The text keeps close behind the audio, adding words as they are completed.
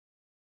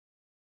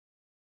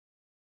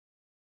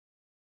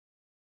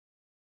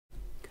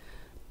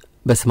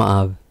በስመ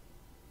አብ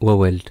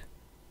ወወልድ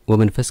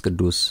ወመንፈስ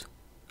ቅዱስ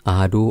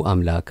አሐዱ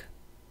አምላክ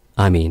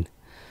አሜን።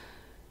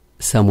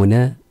 ሰሙነ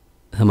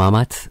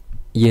ሕማማት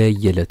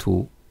የየዕለቱ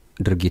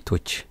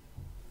ድርጊቶች።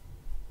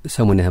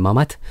 ሰሙነ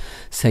ሕማማት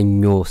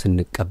ሰኞ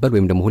ስንቀበል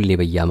ወይም ደግሞ ሁሌ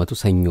በየዓመቱ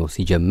ሰኞ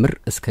ሲጀምር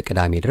እስከ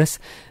ቅዳሜ ድረስ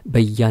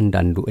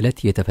በእያንዳንዱ ዕለት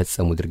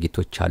የተፈጸሙ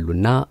ድርጊቶች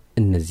አሉና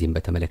እነዚህን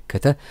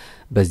በተመለከተ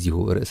በዚሁ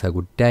ርዕሰ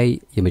ጉዳይ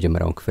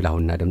የመጀመሪያውን ክፍል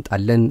አሁን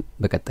እናደምጣለን።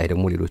 በቀጣይ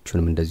ደግሞ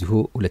ሌሎቹንም እንደዚሁ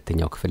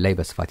ሁለተኛው ክፍል ላይ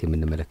በስፋት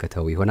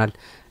የምንመለከተው ይሆናል።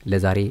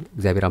 ለዛሬ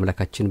እግዚአብሔር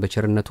አምላካችን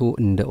በቸርነቱ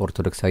እንደ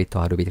ኦርቶዶክሳዊ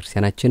ተዋህዶ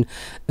ቤተክርስቲያናችን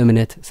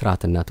እምነት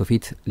ስርዓትና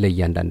ትውፊት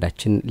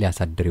ለእያንዳንዳችን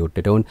ሊያሳድር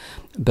የወደደውን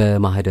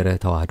በማህደረ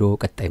ተዋህዶ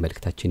ቀጣይ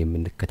መልእክታችን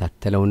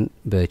የምንከታተለውን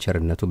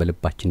በቸርነቱ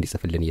በልባችን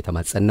እንዲጽፍልን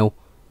እየተማጸን ነው።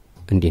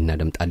 እንዲህ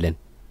እናደምጣለን።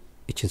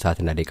 እቺን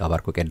ሰዓትና ደቂቃ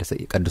ባርኮ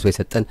ቀድሶ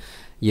የሰጠን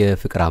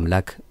የፍቅር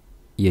አምላክ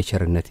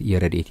የቸርነት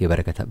የረድኤት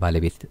የበረከት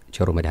ባለቤት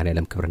ቸሩ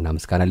መድኃኔዓለም ክብርና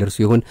ምስጋና ለእርሱ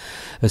ይሁን።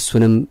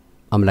 እሱንም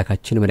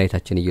አምላካችን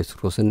መድኃኒታችን ኢየሱስ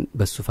ክርስቶስን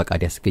በሱ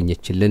ፈቃድ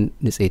ያስገኘችልን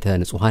ንጽሕተ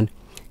ንጹሐን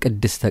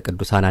ቅድስተ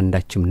ቅዱሳን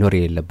አንዳችም ኖር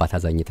የሌለባት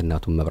አዛኝት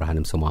እናቱ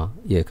መብርሃንም ስሟ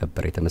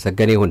የከበረ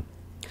የተመሰገነ ይሁን።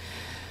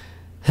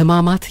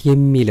 ሕማማት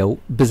የሚለው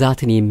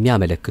ብዛትን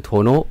የሚያመለክት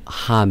ሆኖ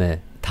ሐመ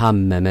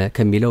ታመመ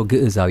ከሚለው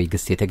ግዕዛዊ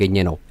ግስ የተገኘ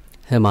ነው።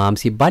 ሕማም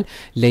ሲባል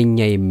ለኛ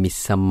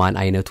የሚሰማን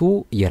አይነቱ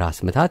የራስ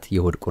ምታት፣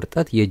 የሆድ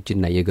ቁርጠት፣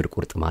 የእጅና የእግር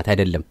ቁርጥማት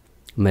አይደለም።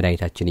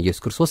 መድኃኒታችን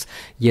ኢየሱስ ክርስቶስ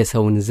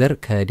የሰውን ዘር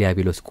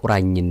ከዲያብሎስ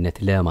ቁራኝነት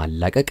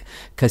ለማላቀቅ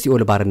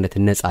ከሲኦል ባርነት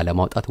ነፃ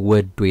ለማውጣት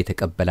ወዶ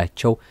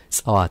የተቀበላቸው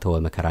ጸዋተወ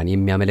መከራን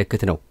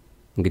የሚያመለክት ነው።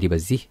 እንግዲህ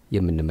በዚህ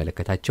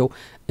የምንመለከታቸው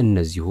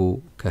እነዚሁ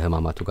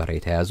ከሕማማቱ ጋር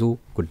የተያዙ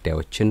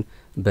ጉዳዮችን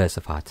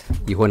በስፋት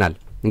ይሆናል።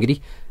 እንግዲህ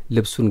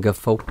ልብሱን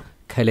ገፈው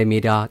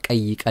ከለሜዳ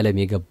ቀይ ቀለም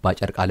የገባ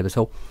ጨርቅ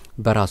አልብሰው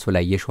በራሱ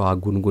ላይ የሸዋ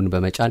ጉንጉን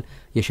በመጫን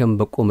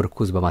የሸንበቆ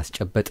ምርኩዝ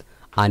በማስጨበጥ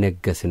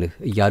አነገስንህ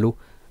እያሉ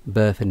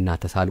በፍና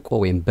ተሳልቆ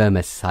ወይም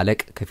በመሳለቅ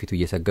ከፊቱ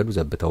እየሰገዱ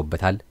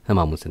ዘብተውበታል።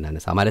 ሕማሙን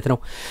ስናነሳ ማለት ነው።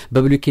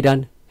 በብሉይ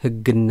ኪዳን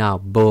ሕግና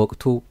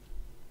በወቅቱ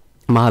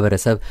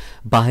ማህበረሰብ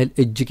ባህል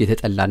እጅግ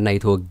የተጠላና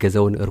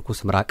የተወገዘውን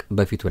እርኩስ ምራቅ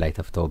በፊቱ ላይ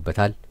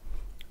ተፍተውበታል።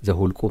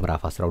 ዘሁልቁ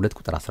ምዕራፍ 12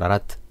 ቁጥር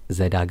 14፣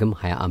 ዘዳግም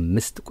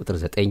 25 ቁጥር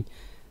 9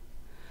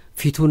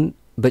 ፊቱን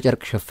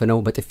በጨርቅ ሸፍነው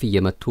በጥፊ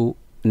እየመቱ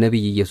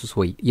ነቢይ ኢየሱስ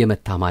ሆይ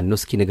የመታ ማን ነው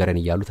እስኪ ንገረን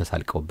እያሉ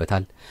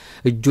ተሳልቀውበታል።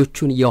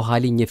 እጆቹን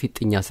የኋሊኝ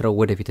የፊጥኛ ስረው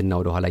ወደፊትና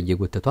ወደ ኋላ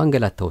እየጎተቱ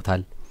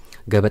አንገላተውታል።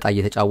 ገበጣ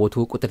እየተጫወቱ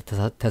ቁጥር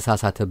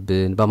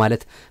ተሳሳተብን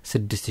በማለት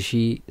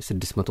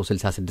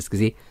 6666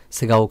 ጊዜ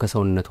ስጋው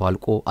ከሰውነቱ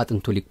አልቆ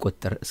አጥንቱ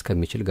ሊቆጠር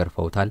እስከሚችል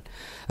ገርፈውታል።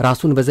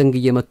 ራሱን በዘንግ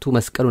እየመቱ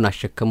መስቀሉን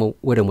አሸክመው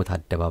ወደ ሞት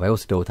አደባባይ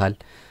ወስደውታል።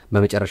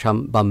 በመጨረሻም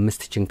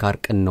በ5 ችንካር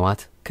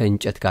ቅንዋት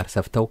ከእንጨት ጋር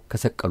ሰፍተው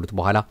ከሰቀሉት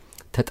በኋላ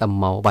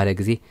ተጠማው ባለ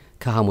ጊዜ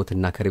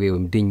ከሐሞትና ከርቤ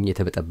ወይም ድኝ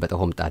የተበጠበጠ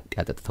ሆምጣጤ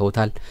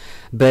ያጠጥተውታል።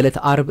 በዕለት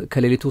አርብ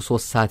ከሌሊቱ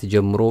 3 ሰዓት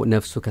ጀምሮ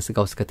ነፍሱ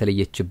ከስጋው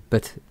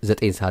እስከተለየችበት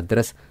 9 ሰዓት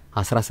ድረስ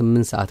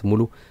 18 ሰዓት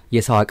ሙሉ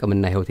የሰው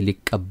አቅምና ሕይወት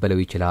ሊቀበለው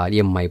ይችላል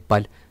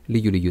የማይባል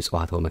ልዩ ልዩ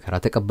ጽዋተው መከራ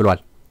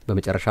ተቀብሏል።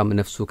 በመጨረሻም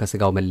ነፍሱ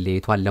ከስጋው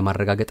መለየቷን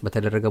ለማረጋገጥ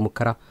በተደረገ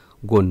ሙከራ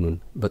ጎኑን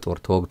በጦር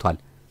ተወግቷል።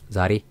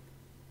 ዛሬ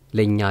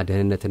ለኛ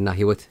ደህንነትና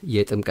ሕይወት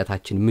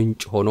የጥምቀታችን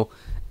ምንጭ ሆኖ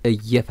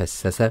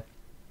እየፈሰሰ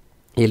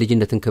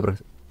የልጅነትን ክብር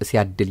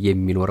ሲያድል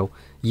የሚኖረው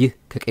ይህ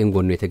ከቀኝ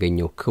ጎኑ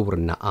የተገኘው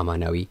ክቡርና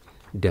አማናዊ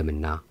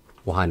ደምና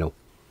ውሃ ነው።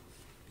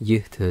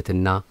 ይህ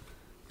ትህትና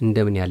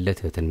እንደምን ያለ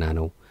ትህትና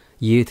ነው!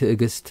 ይህ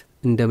ትዕግስት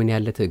እንደምን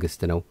ያለ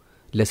ትዕግስት ነው!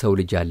 ለሰው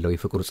ልጅ ያለው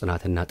የፍቅሩ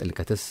ጽናትና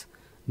ጥልቀትስ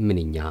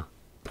ምንኛ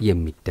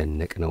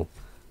የሚደነቅ ነው!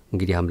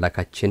 እንግዲህ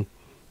አምላካችን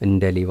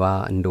እንደ ሌባ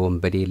እንደ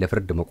ወንበዴ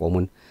ለፍርድ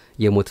መቆሙን፣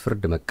 የሞት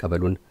ፍርድ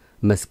መቀበሉን፣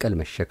 መስቀል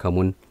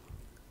መሸከሙን፣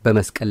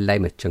 በመስቀል ላይ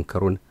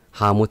መቸንከሩን፣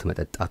 ሐሞት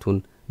መጠጣቱን፣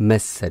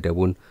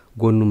 መሰደቡን፣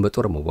 ጎኑን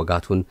በጦር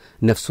መወጋቱን፣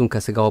 ነፍሱን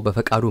ከስጋው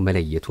በፈቃዱ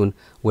መለየቱን፣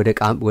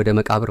 ወደ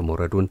መቃብር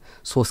መውረዱን፣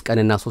 3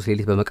 ቀንና 3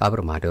 ሌሊት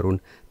በመቃብር ማደሩን፣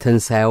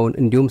 ትንሣኤውን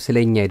እንዲሁም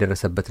ስለኛ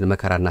የደረሰበትን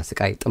መከራና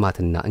ስቃይ፣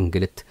 ጥማትና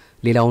እንግልት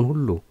ሌላውን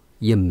ሁሉ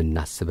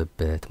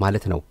የምናስብበት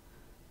ማለት ነው።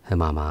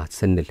 ሕማማት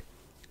ስንል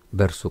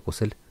በእርሱ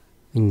ቁስል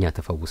እኛ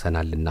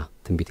ተፈውሰናልና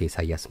ትንቢተ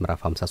ኢሳይያስ ምዕራፍ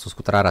 53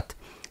 ቁጥር 4።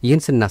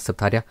 ይህን ስናስብ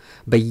ታዲያ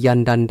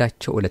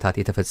በእያንዳንዳቸው ዕለታት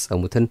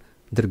የተፈጸሙትን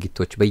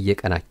ድርጊቶች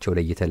በየቀናቸው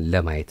ለይተን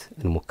ለማየት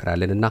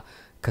እንሞክራለንና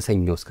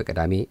ከሰኞ እስከ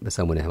ቅዳሜ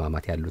በሰሙነ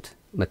ሕማማት ያሉት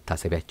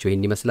መታሰቢያቸው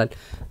ይህን ይመስላል።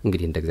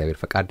 እንግዲህ እንደ እግዚአብሔር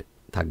ፈቃድ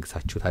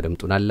ታግሳችሁ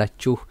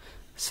ታደምጡናላችሁ።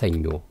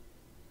 ሰኞ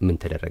ምን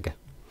ተደረገ?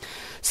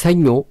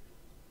 ሰኞ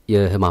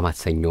የሕማማት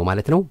ሰኞ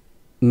ማለት ነው።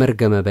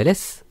 መርገመ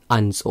በለስ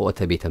አንጾተ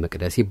ቤተ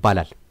መቅደስ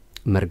ይባላል።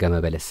 መርገመ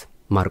በለስ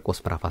ማርቆስ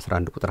ምዕራፍ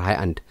 11 ቁጥር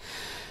 21።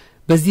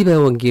 በዚህ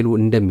በወንጌሉ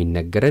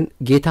እንደሚነገረን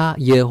ጌታ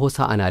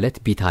የሆሳዕና ዕለት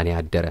ቢታንያ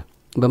አደረ።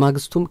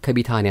 በማግስቱም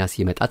ከቢታንያ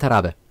ሲመጣ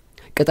ተራበ።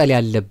 ቅጠል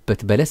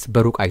ያለበት በለስ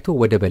በሩቅ አይቶ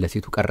ወደ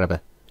በለሲቱ ቀረበ።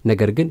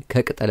 ነገር ግን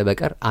ከቅጠል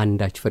በቀር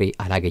አንዳች ፍሬ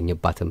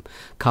አላገኘባትም።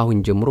 ካሁን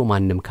ጀምሮ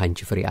ማንም ካንቺ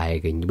ፍሬ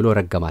አያገኝ ብሎ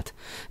ረገማት።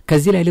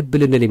 ከዚህ ላይ ልብ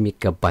ልንል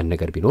የሚገባን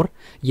ነገር ቢኖር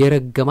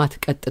የረገማት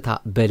ቀጥታ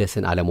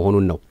በለስን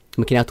አለመሆኑን ነው።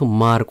 ምክንያቱም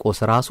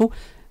ማርቆስ ራሱ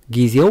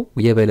ጊዜው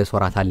የበለስ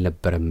ወራት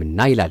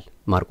አልነበረምና ይላል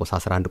ማርቆስ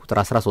 11 ቁጥር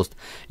 13።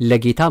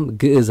 ለጌታም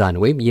ግዕዛን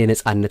ወይም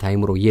የነጻነት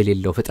አይምሮ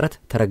የሌለው ፍጥረት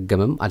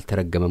ተረገመም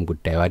አልተረገመም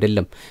ጉዳዩ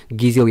አይደለም።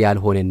 ጊዜው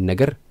ያልሆነን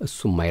ነገር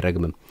እሱም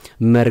አይረግምም።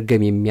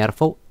 መርገም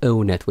የሚያርፈው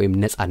እውነት ወይም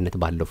ነጻነት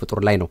ባለው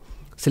ፍጡር ላይ ነው።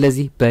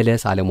 ስለዚህ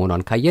በለስ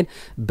አለመሆኗን ካየን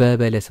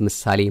በበለስ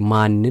ምሳሌ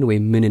ማንን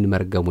ወይም ምንን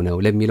መርገሙ ነው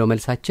ለሚለው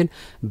መልሳችን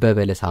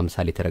በበለስ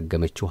አምሳል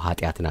የተረገመችው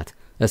ኃጢአት ናት።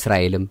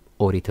 እስራኤልም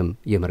ኦሪትም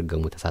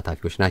የመርገሙ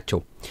ተሳታፊዎች ናቸው።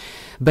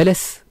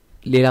 በለስ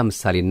ሌላ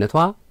ምሳሌነቷ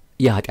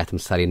የኃጢአት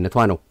ምሳሌነቷ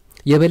ነው።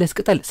 የበለስ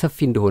ቅጠል ሰፊ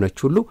እንደሆነች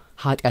ሁሉ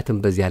ኃጢአትም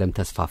በዚህ ዓለም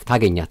ተስፋፍታ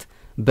አገኛት።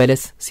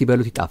 በለስ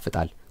ሲበሉት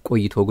ይጣፍጣል፣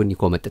 ቆይቶ ግን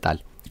ይኮመጥጣል።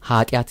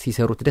 ኃጢአት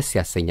ሲሰሩት ደስ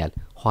ያሰኛል፣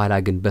 ኋላ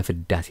ግን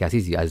በፍዳ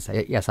ሲያስይዝ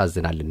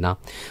ያሳዝናልና።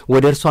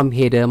 ወደ እርሷም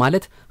ሄደ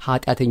ማለት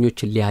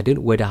ኃጢአተኞችን ሊያድን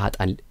ወደ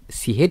ኃጣን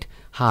ሲሄድ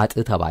ኃጥ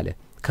ተባለ።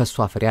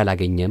 ከሷ ፍሬ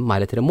አላገኘም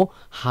ማለት ደግሞ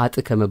ኃጥ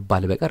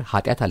ከመባል በቀር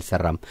ኃጢአት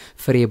አልሰራም።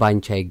 ፍሬ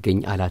ባንቺ አይገኝ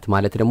አላት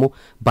ማለት ደግሞ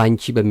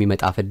ባንቺ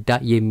በሚመጣ ፍዳ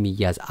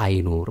የሚያዝ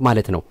አይኖር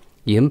ማለት ነው።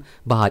 ይህም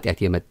በኃጢአት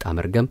የመጣ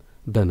መርገም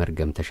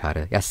በመርገም ተሻረ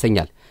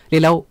ያሰኛል።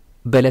 ሌላው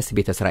በለስ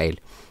ቤተ እስራኤል።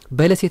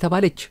 በለስ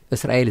የተባለች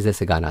እስራኤል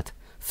ዘሥጋ ናት።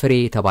 ፍሬ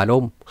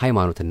የተባለውም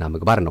ሃይማኖትና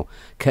ምግባር ነው።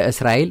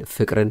 ከእስራኤል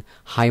ፍቅርን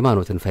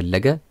ሃይማኖትን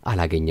ፈለገ፣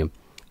 አላገኘም።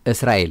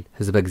 እስራኤል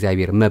ሕዝበ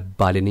እግዚአብሔር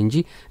መባልን እንጂ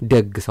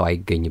ደግ ሰው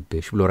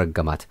አይገኝብሽ ብሎ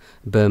ረገማት።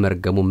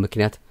 በመርገሙም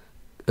ምክንያት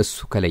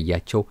እሱ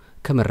ከለያቸው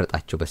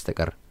ከመረጣቸው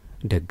በስተቀር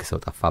ደግ ሰው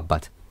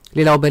ጠፋባት።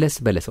 ሌላው በለስ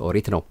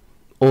ኦሪት ነው።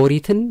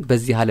 ኦሪትን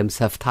በዚህ ዓለም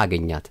ሰፍታ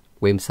አገኛት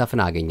ወይም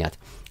ሰፍና አገኛት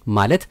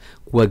ማለት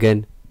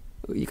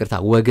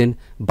ወገን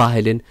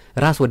ባህልን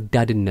ራስ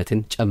ወዳድነትን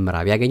ጨምራ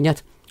ቢያገኛት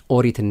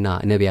ኦሪትና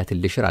ነቢያትን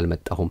ልሽር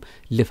አልመጣሁም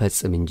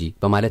ልፈጽም እንጂ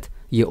በማለት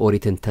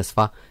የኦሪትን ተስፋ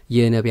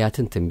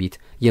የነቢያትን ትንቢት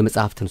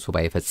የመጻሕፍትን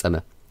ሱባኤ ፈጸመ።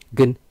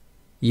 ግን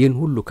ይህን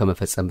ሁሉ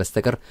ከመፈጸም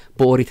በስተቀር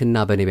በኦሪትና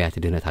በነቢያት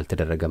ድነት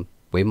አልተደረገም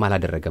ወይም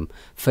አላደረገም።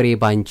 ፍሬ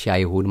ባንቺ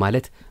አይሁን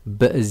ማለት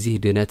በዚህ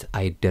ድነት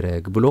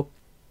አይደረግ ብሎ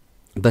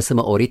በስመ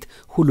ኦሪት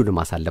ሁሉንም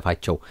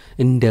አሳለፋቸው።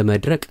 እንደ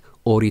መድረቅ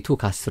ኦሪቱ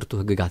ከ10ቱ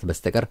ሕግጋት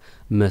በስተቀር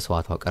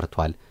መስዋዕቷ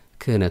ቀርቷል።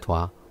 ክህነቷ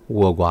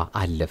ወጓ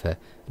አለፈ።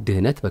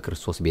 ድህነት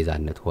በክርስቶስ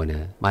ቤዛነት ሆነ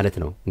ማለት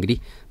ነው። እንግዲህ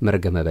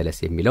መርገመ በለስ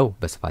የሚለው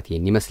በስፋት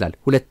ይህን ይመስላል።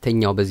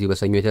 ሁለተኛው በዚህ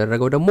በሰኞ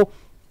የተደረገው ደግሞ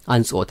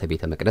አንጽኦተ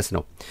ቤተ መቅደስ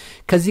ነው።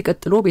 ከዚህ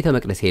ቀጥሎ ቤተ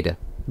መቅደስ ሄደ።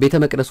 ቤተ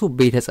መቅደሱ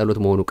ቤተ ጸሎት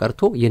መሆኑ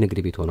ቀርቶ የንግድ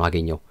ቤት ሆኖ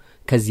አገኘው።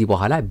 ከዚህ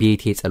በኋላ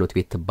ቤቴ ጸሎት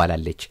ቤት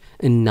ትባላለች፣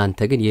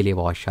 እናንተ ግን የሌባ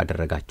ዋሻ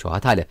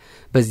አደረጋችኋት አለ።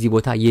 በዚህ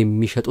ቦታ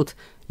የሚሸጡት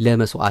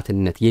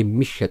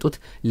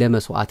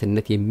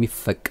ለመስዋዕትነት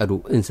የሚፈቀዱ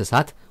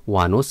እንስሳት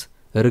ዋኖስ፣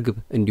 ርግብ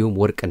እንዲሁም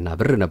ወርቅና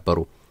ብር ነበሩ።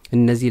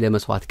 እነዚህ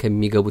ለመስዋዕት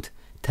ከሚገቡት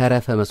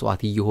ተረፈ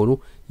መስዋዕት እየሆኑ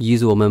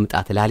ይዞ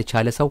መምጣት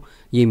ላልቻለ ሰው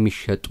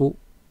የሚሸጡ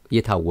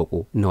የታወቁ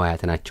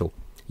ነዋያት ናቸው።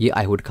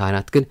 የአይሁድ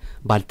ካህናት ግን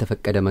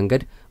ባልተፈቀደ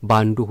መንገድ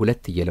ባንዱ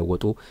ሁለት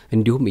እየለወጡ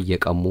እንዲሁም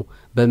እየቀሙ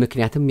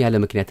በምክንያትም ያለ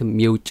ምክንያትም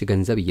የውጭ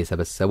ገንዘብ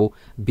እየሰበሰቡ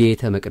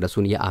ቤተ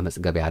መቅደሱን የአመጽ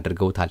ገበያ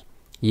አድርገውታል።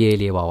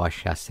 የሌባ ዋሻ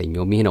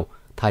ያሰኘውም ይህ ነው።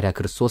 ታዲያ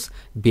ክርስቶስ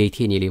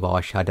ቤቴን የሌባ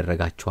ዋሻ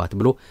አደረጋችኋት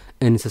ብሎ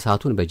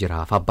እንስሳቱን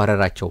በጅራፍ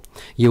አባረራቸው።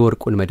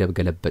 የወርቁን መደብ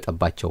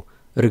ገለበጠባቸው።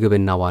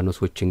 ርግብና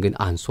ዋኖሶችን ግን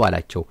አንሱ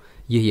አላቸው።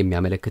 ይህ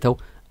የሚያመለክተው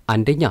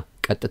አንደኛ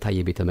ቀጥታ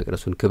የቤተ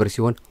መቅደሱን ክብር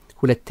ሲሆን፣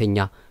 ሁለተኛ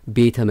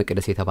ቤተ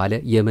መቅደስ የተባለ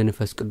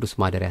የመንፈስ ቅዱስ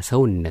ማደሪያ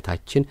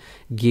ሰውነታችን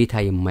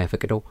ጌታ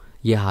የማይፈቅደው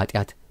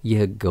የኃጢአት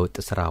የሕገ ወጥ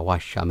ሥራ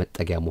ዋሻ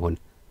መጠጊያ መሆን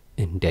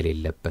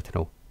እንደሌለበት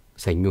ነው።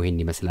 ሰኞ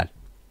ይህን ይመስላል።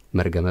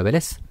 መርገመ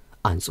በለስ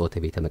አንጽኦተ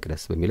ቤተ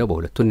መቅደስ በሚለው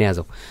በሁለቱ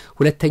እንያዘው።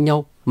 ሁለተኛው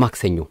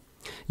ማክሰኞ።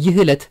 ይህ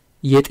ዕለት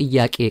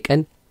የጥያቄ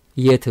ቀን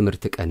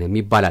የትምህርት ቀንም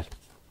ይባላል።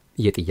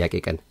 የጥያቄ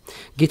ቀን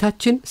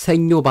ጌታችን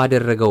ሰኞ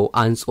ባደረገው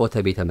አንጽኦተ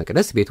ቤተ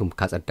መቅደስ ቤቱም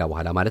ካጸዳ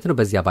በኋላ ማለት ነው።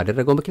 በዚያ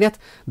ባደረገው ምክንያት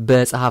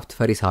በጸሐፍት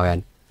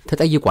ፈሪሳውያን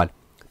ተጠይቋል።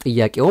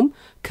 ጥያቄውም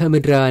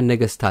ከምድራውያን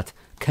ነገሥታት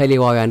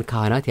ከሌዋውያን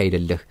ካህናት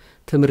ያይደለህ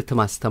ትምህርት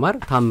ማስተማር፣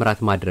 ታምራት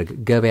ማድረግ፣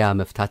 ገበያ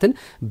መፍታትን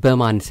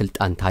በማን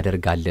ስልጣን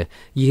ታደርጋለህ?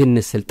 ይህን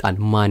ስልጣን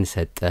ማን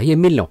ሰጠህ?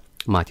 የሚል ነው።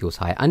 ማቴዎስ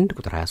 21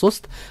 ቁጥር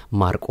 23፣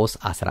 ማርቆስ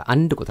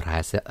 11 ቁጥር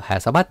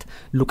 27፣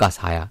 ሉቃስ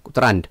 20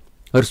 ቁጥር 1።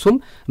 እርሱም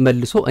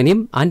መልሶ እኔም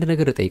አንድ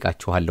ነገር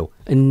እጠይቃችኋለሁ፣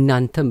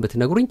 እናንተም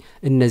ብትነግሩኝ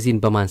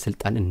እነዚህን በማን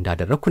ስልጣን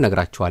እንዳደረግኩ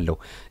ነግራችኋለሁ።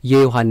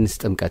 የዮሐንስ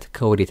ጥምቀት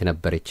ከወዴት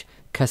ነበረች?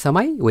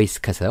 ከሰማይ ወይስ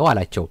ከሰው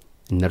አላቸው።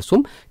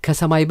 እነርሱም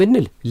ከሰማይ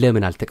ብንል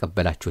ለምን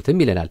አልተቀበላችሁትም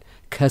ይለናል፣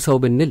 ከሰው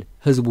ብንል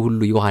ሕዝቡ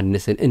ሁሉ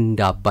ዮሐንስን እንደ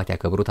አባት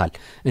ያከብሩታል፣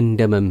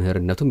 እንደ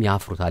መምህርነቱም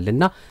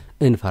ያፍሩታልና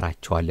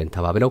እንፈራቸዋለን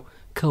ተባብለው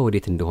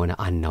ከወዴት እንደሆነ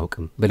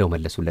አናውቅም ብለው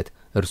መለሱለት።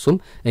 እርሱም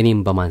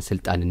እኔም በማን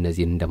ስልጣን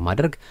እነዚህን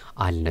እንደማደርግ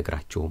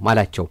አልነግራችሁም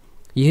አላቸው።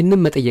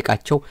 ይህንም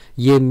መጠየቃቸው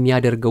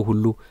የሚያደርገው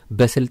ሁሉ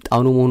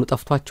በስልጣኑ መሆኑ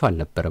ጠፍቷቸው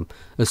አልነበረም።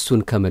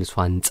 እሱን ከመልሱ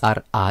አንጻር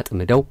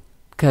አጥምደው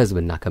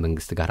ከሕዝብና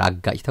ከመንግስት ጋር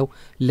አጋጭተው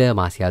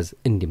ለማስያዝ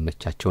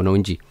እንዲመቻቸው ነው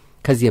እንጂ።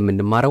 ከዚህ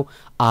የምንማረው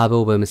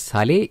አበው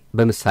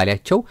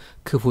በምሳሌያቸው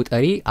ክፉ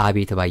ጠሪ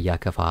አቤት ባያ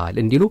ከፋል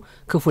እንዲሉ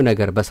ክፉ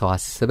ነገር በሰው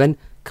አስበን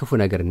ክፉ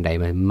ነገር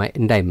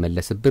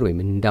እንዳይመለስብን ወይም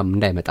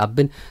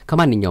እንዳይመጣብን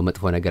ከማንኛው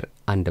መጥፎ ነገር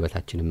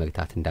አንደበታችንን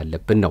መግታት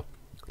እንዳለብን ነው።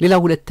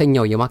 ሌላው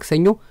ሁለተኛው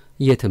የማክሰኞ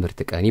የትምህርት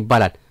ቀን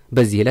ይባላል።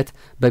 በዚህ ዕለት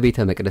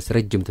በቤተ መቅደስ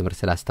ረጅም ትምህርት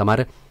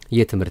ስላስተማረ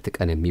የትምህርት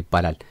ቀንም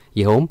ይባላል።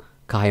 ይኸውም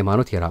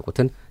ከሃይማኖት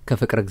የራቁትን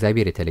ከፍቅር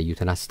እግዚአብሔር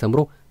የተለዩትን አስተምሮ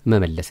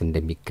መመለስ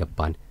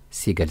እንደሚገባን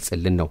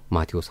ሲገልጽልን ነው።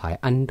 ማቴዎስ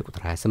 21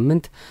 ቁጥር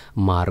 28፣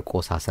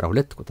 ማርቆስ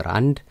 12 ቁጥር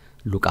 1፣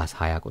 ሉቃስ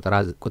 20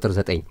 ቁጥር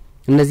 9።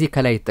 እነዚህ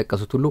ከላይ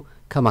የተጠቀሱት ሁሉ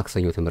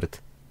ከማክሰኞ ትምህርት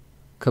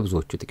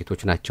ከብዙዎቹ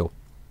ጥቂቶች ናቸው።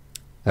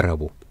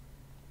 ረቡዕ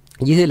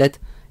ይህ ዕለት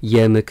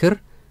የምክር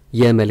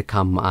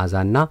የመልካም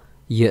መዓዛና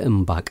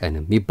የእንባ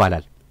ቀንም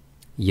ይባላል።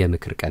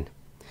 የምክር ቀን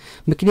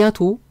ምክንያቱ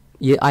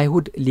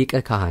የአይሁድ ሊቀ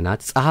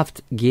ካህናት ጸሐፍት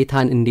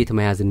ጌታን እንዴት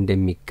መያዝ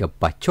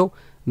እንደሚገባቸው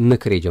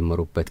ምክር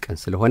የጀመሩበት ቀን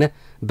ስለሆነ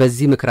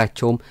በዚህ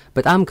ምክራቸውም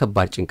በጣም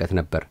ከባድ ጭንቀት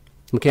ነበር።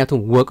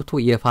 ምክንያቱም ወቅቱ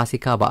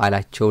የፋሲካ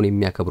በዓላቸውን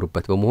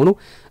የሚያከብሩበት በመሆኑ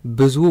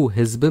ብዙ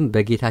ሕዝብም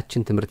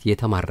በጌታችን ትምህርት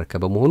የተማረከ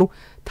በመሆኑ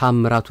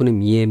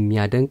ታምራቱንም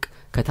የሚያደንቅ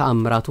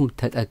ከተአምራቱም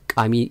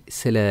ተጠቃሚ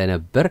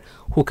ስለነበር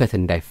ሁከት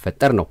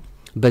እንዳይፈጠር ነው።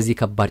 በዚህ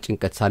ከባድ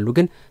ጭንቀት ሳሉ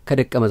ግን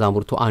ከደቀ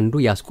መዛሙርቱ አንዱ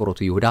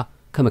ያስቆሮቱ ይሁዳ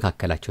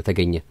ከመካከላቸው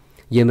ተገኘ።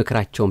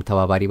 የምክራቸውም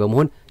ተባባሪ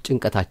በመሆን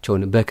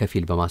ጭንቀታቸውን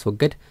በከፊል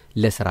በማስወገድ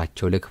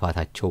ለሥራቸው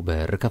ለክፋታቸው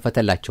በር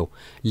ከፈተላቸው።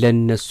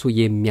 ለነሱ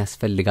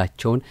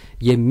የሚያስፈልጋቸውን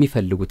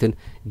የሚፈልጉትን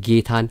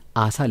ጌታን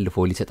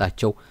አሳልፎ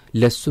ሊሰጣቸው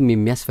ለሱም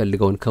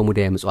የሚያስፈልገውን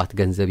ከሙዳየ ምጽዋት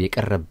ገንዘብ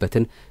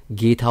የቀረበትን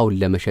ጌታውን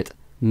ለመሸጥ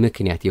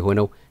ምክንያት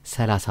የሆነው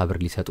 30 ብር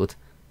ሊሰጡት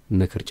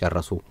ምክር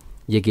ጨረሱ።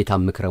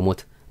 የጌታም ምክረ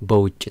ሞት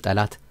በውጭ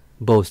ጠላት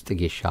በውስጥ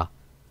ጌሻ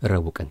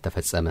ረቡዕ ቀን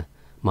ተፈጸመ።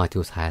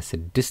 ማቴዎስ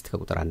 26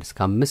 ከቁጥር 1 እስከ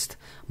 5፣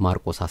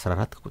 ማርቆስ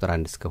 14 ከቁጥር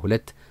 1 እስከ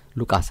 2፣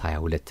 ሉቃስ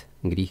 22።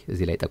 እንግዲህ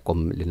እዚህ ላይ ጠቆም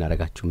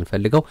ልናረጋችሁ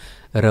የምንፈልገው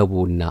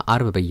ረቡዕና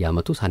አርብ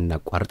በየዓመቱ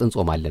ሳናቋርጥ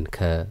እንጾማለን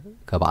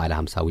ከበዓለ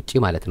 50 ውጪ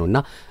ማለት ነውና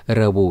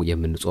ረቡዕ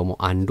የምንጾመው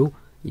አንዱ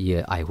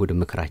የአይሁድ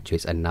ምክራቸው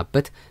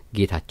የጸናበት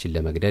ጌታችን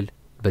ለመግደል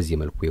በዚህ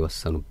መልኩ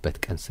የወሰኑበት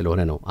ቀን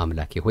ስለሆነ ነው።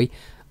 አምላኬ ሆይ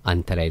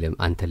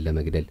አንተን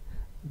ለመግደል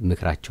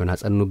ምክራቸውን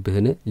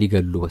አጸኑብህን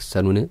ሊገሉ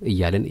ወሰኑን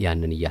እያልን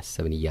ያንን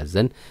እያሰብን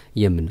እያዘን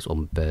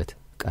የምንጾምበት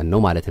ቀን ነው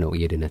ማለት ነው።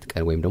 የድነት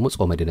ቀን ወይም ደግሞ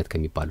ጾመ ድነት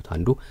ከሚባሉት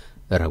አንዱ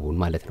ረቡዕ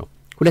ማለት ነው።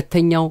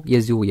 ሁለተኛው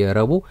የዚሁ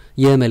የረቡዕ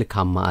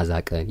የመልካም መዓዛ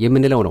ቀን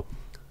የምንለው ነው።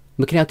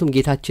 ምክንያቱም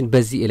ጌታችን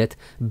በዚህ ዕለት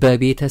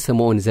በቤተ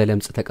ስምዖን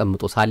ዘለምጽ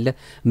ተቀምጦ ሳለ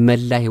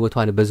መላ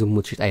ሕይወቷን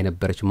በዝሙት ሽጣ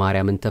የነበረች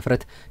ማርያምን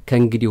ተፍረት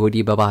ከእንግዲህ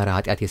ወዲህ በባሕረ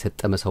ኃጢአት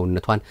የሰጠመ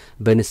ሰውነቷን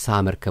በንስሐ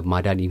መርከብ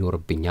ማዳን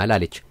ይኖርብኛል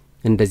አለች።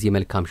 እንደዚህ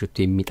መልካም ሽቱ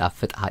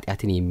የሚጣፍጥ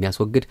ኃጢአትን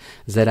የሚያስወግድ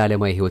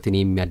ዘላለማዊ ሕይወትን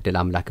የሚያድል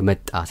አምላክ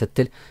መጣ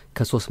ስትል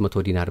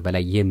ከ300 ዲናር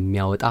በላይ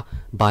የሚያወጣ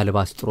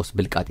በአልባስጥሮስ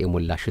ብልቃጥ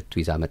የሞላ ሽቱ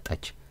ይዛ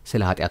መጣች።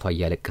 ስለ ኃጢአቷ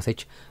እያለቀሰች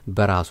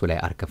በራሱ ላይ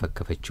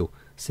አርከፈከፈችው።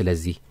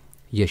 ስለዚህ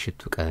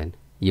የሽቱ ቀን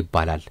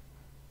ይባላል።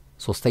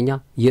 ሶስተኛ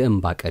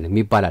የእንባ ቀንም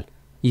ይባላል።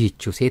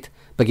 ይህችው ሴት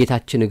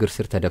በጌታችን እግር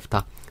ስር ተደፍታ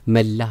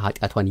መላ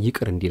ኃጢአቷን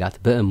ይቅር እንዲላት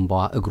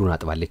በእንባዋ እግሩን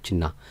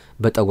አጥባለችና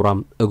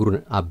በጠጉሯም እግሩን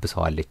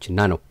አብሰዋለችና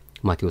ነው።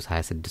 ማቴዎስ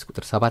 26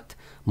 ቁጥር 7፣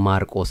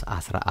 ማርቆስ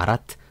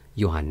 14፣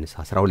 ዮሐንስ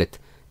 12።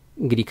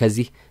 እንግዲህ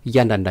ከዚህ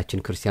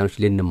እያንዳንዳችን ክርስቲያኖች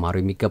ልንማሩ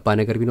የሚገባ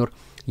ነገር ቢኖር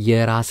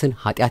የራስን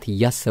ኃጢአት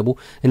እያሰቡ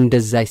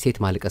እንደዛይ ሴት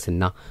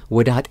ማልቀስና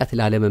ወደ ኃጢአት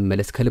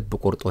ላለመመለስ ከልብ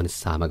ቆርጦ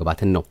ንስሐ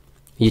መግባትን ነው።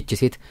 ይህች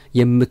ሴት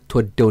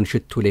የምትወደውን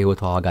ሽቱ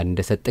ለሕይወቷ ዋጋ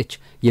እንደሰጠች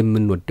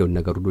የምንወደውን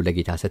ነገር ሁሉ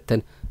ለጌታ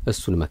ሰጥተን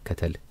እሱን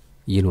መከተል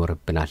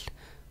ይኖርብናል።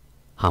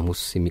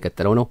 ሐሙስ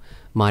የሚቀጥለው ነው።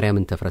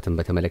 ማርያምን ተፍረትን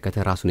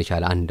በተመለከተ ራሱን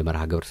የቻለ አንድ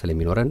መርሃ ግብር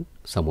ስለሚኖረን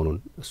ሰሞኑን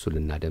እሱ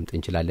ልናደምጥ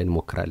እንችላለን፣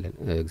 እንሞክራለን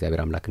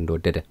እግዚአብሔር አምላክ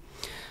እንደወደደ።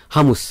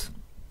 ሐሙስ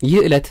ይህ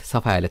ዕለት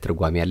ሰፋ ያለ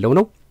ትርጓሜ ያለው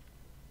ነው።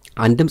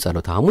 አንድም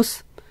ጸሎተ ሐሙስ፣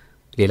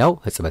 ሌላው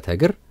ሕጽበተ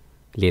እግር፣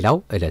 ሌላው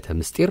ዕለተ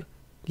ምስጢር፣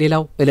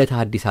 ሌላው ዕለተ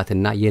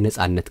ሐዲሳትና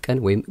የነጻነት ቀን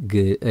ወይም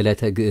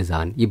ዕለተ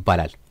ግዕዛን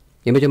ይባላል።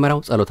 የመጀመሪያው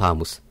ጸሎተ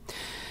ሐሙስ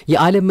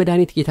የዓለም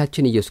መድኃኒት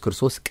ጌታችን ኢየሱስ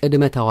ክርስቶስ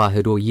ቅድመ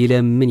ተዋህዶ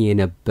ይለምን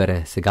የነበረ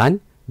ሥጋን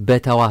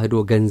በተዋህዶ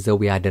ገንዘቡ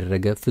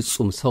ያደረገ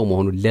ፍጹም ሰው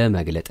መሆኑን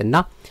ለመግለጥና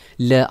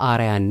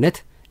ለአርያነት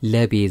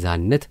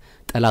ለቤዛነት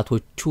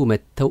ጠላቶቹ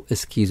መጥተው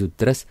እስኪይዙት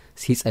ድረስ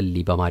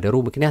ሲጸልይ በማደሩ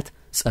ምክንያት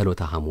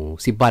ጸሎተ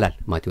ሐሙስ ይባላል።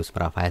 ማቴዎስ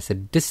ምዕራፍ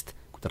 26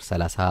 ቁጥር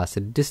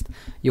 36፣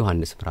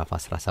 ዮሐንስ ምዕራፍ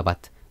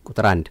 17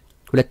 ቁጥር 1።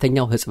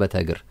 ሁለተኛው ሕጽበተ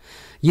እግር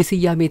ይህ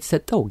ስያሜ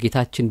የተሰጠው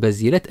ጌታችን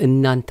በዚህ ዕለት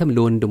እናንተም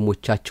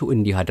ለወንድሞቻችሁ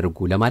እንዲህ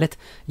አድርጉ ለማለት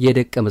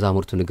የደቀ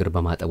መዛሙርቱን እግር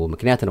በማጠቡ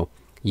ምክንያት ነው።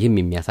 ይህም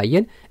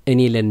የሚያሳየን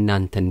እኔ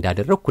ለእናንተ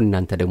እንዳደረግኩ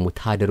እናንተ ደግሞ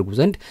ታደርጉ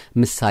ዘንድ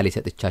ምሳሌ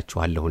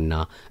ሰጥቻችኋለሁና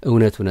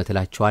እውነት እውነት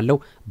እላችኋለሁ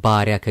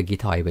ባሪያ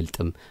ከጌታው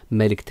አይበልጥም፣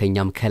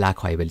 መልእክተኛም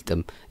ከላከው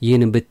አይበልጥም።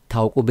 ይህን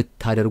ብታውቁ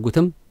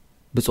ብታደርጉትም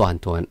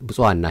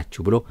ብፁዓን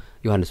ናችሁ ብሎ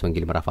ዮሐንስ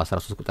ወንጌል ምዕራፍ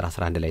 13 ቁጥር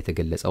 11 ላይ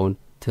የተገለጸውን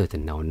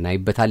ትሕትናውን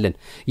እናይበታለን።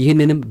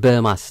 ይህንንም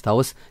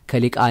በማስታወስ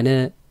ከሊቃነ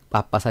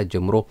ጳጳሳት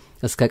ጀምሮ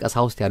እስከ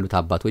ቀሳውስት ያሉት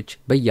አባቶች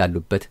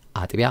በያሉበት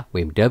አጥቢያ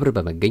ወይም ደብር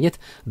በመገኘት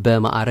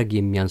በማዕረግ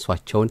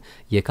የሚያንሷቸውን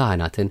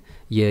የካህናትን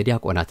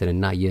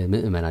የዲያቆናትንና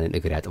የምእመናንን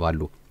እግር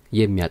ያጥባሉ።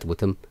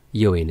 የሚያጥቡትም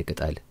የወይን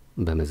ቅጠል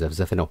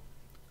በመዘፍዘፍ ነው።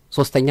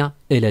 ሶስተኛ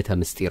ዕለተ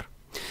ምስጢር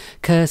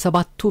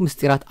ከሰባቱ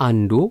ምስጢራት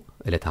አንዱ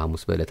ዕለተ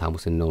ሐሙስ በዕለተ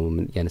ሐሙስ ነው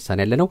ያነሳን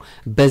ያለነው።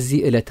 በዚህ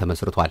ዕለት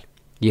ተመስርቷል።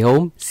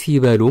 ይኸውም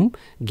ሲበሉም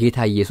ጌታ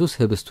ኢየሱስ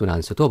ህብስቱን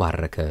አንስቶ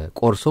ባረከ፣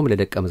 ቆርሶም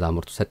ለደቀ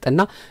መዛሙርቱ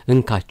ሰጠና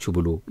እንካችሁ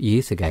ብሉ፣ ይህ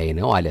ሥጋዬ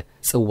ነው አለ።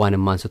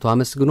 ጽዋንም አንስቶ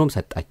አመስግኖም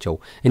ሰጣቸው፣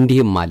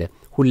 እንዲህም አለ፣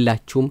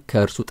 ሁላችሁም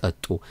ከእርሱ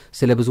ጠጡ፣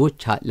 ስለ ብዙዎች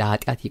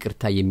ለኃጢአት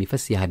ይቅርታ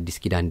የሚፈስ የሐዲስ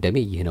ኪዳን ደሜ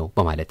ይህ ነው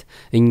በማለት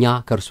እኛ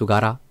ከእርሱ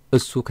ጋር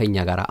እሱ ከኛ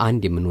ጋር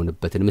አንድ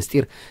የምንሆንበትን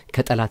ምስጢር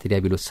ከጠላት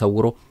ዲያብሎስ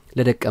ሰውሮ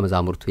ለደቀ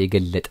መዛሙርቱ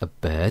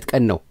የገለጠበት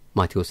ቀን ነው።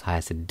 ማቴዎስ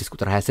 26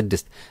 ቁጥር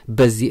 26።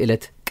 በዚህ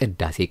ዕለት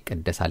ቅዳሴ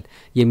ይቀደሳል።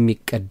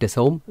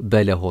 የሚቀደሰውም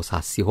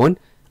በለሆሳስ ሲሆን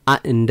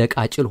እንደ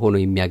ቃጭል ሆኖ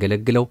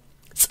የሚያገለግለው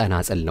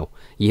ጸናጽል ነው።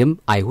 ይህም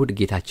አይሁድ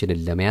ጌታችንን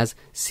ለመያዝ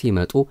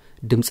ሲመጡ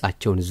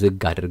ድምፃቸውን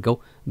ዝግ አድርገው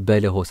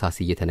በለሆሳስ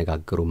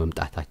እየተነጋገሩ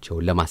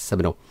መምጣታቸውን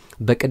ለማሰብ ነው።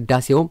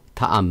 በቅዳሴውም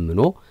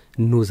ተአምኖ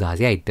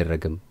ኑዛዜ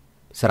አይደረግም።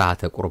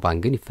 ሥርዓተ ቁርባን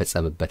ግን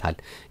ይፈጸምበታል።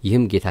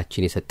 ይህም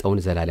ጌታችን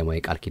የሰጠውን ዘላለማዊ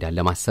ቃል ኪዳን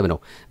ለማሰብ ነው።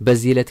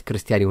 በዚህ ዕለት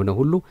ክርስቲያን የሆነ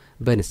ሁሉ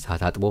በንስሐ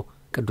ታጥቦ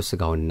ቅዱስ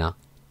ሥጋውንና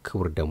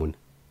ክቡር ደሙን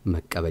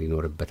መቀበል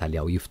ይኖርበታል።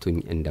 ያው ይፍቱኝ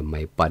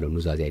እንደማይባለው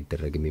ኑዛዜ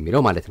አይደረግም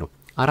የሚለው ማለት ነው።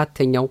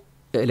 አራተኛው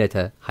ዕለተ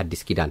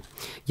ሐዲስ ኪዳን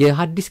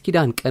የሐዲስ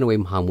ኪዳን ቀን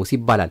ወይም ሐሙስ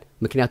ይባላል።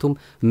 ምክንያቱም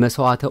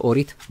መስዋዕተ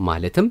ኦሪት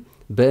ማለትም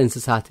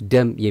በእንስሳት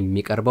ደም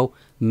የሚቀርበው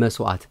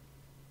መስዋዕት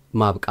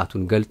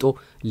ማብቃቱን ገልጦ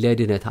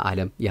ለድነተ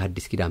ዓለም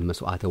የሐዲስ ኪዳን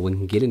መስዋዕተ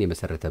ወንጌልን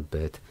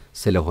የመሰረተበት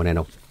ስለሆነ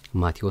ነው።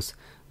 ማቴዎስ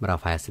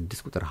ምዕራፍ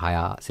 26 ቁጥር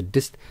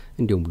 26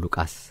 እንዲሁም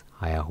ሉቃስ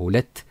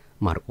 22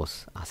 ማርቆስ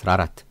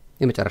 14።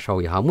 የመጨረሻው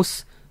የሐሙስ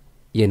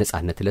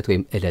የነጻነት ዕለት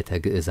ወይም ዕለተ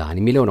ግዕዛን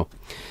የሚለው ነው።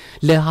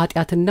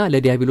 ለኃጢአትና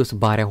ለዲያብሎስ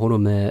ባሪያ ሆኖ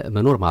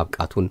መኖር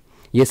ማብቃቱን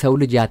የሰው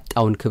ልጅ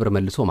ያጣውን ክብር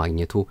መልሶ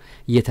ማግኘቱ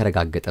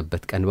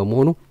የተረጋገጠበት ቀን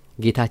በመሆኑ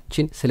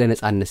ጌታችን ስለ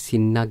ነጻነት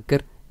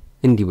ሲናገር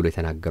እንዲህ ብሎ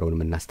የተናገረውን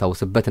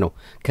የምናስታውስበት ነው።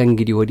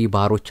 ከእንግዲህ ወዲህ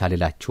ባሮች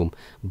አልላችሁም፣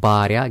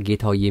 ባሪያ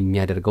ጌታው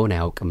የሚያደርገውን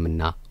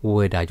አያውቅምና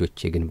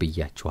ወዳጆቼ ግን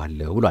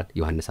ብያችኋለሁ ብሏል።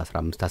 ዮሐንስ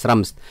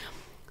 15:15።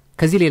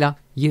 ከዚህ ሌላ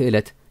ይህ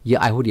ዕለት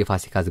የአይሁድ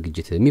የፋሲካ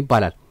ዝግጅትም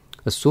ይባላል።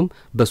 እሱም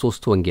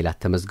በሶስቱ ወንጌላት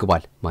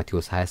ተመዝግቧል።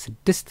 ማቴዎስ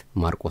 26፣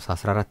 ማርቆስ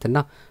 14 እና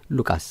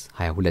ሉቃስ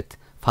 22።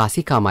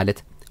 ፋሲካ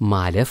ማለት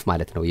ማለፍ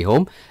ማለት ነው።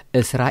 ይኸውም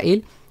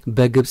እስራኤል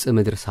በግብጽ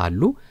ምድር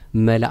ሳሉ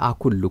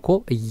መልአኩን ልኮ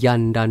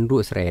እያንዳንዱ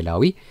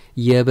እስራኤላዊ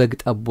የበግ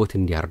ጠቦት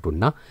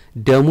እንዲያርዱና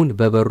ደሙን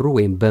በበሩ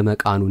ወይም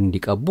በመቃኑ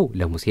እንዲቀቡ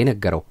ለሙሴ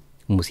ነገረው።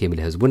 ሙሴም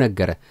ለሕዝቡ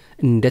ነገረ፣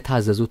 እንደ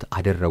ታዘዙት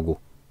አደረጉ፣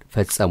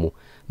 ፈጸሙ።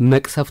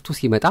 መቅሰፍቱ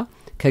ሲመጣ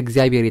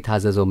ከእግዚአብሔር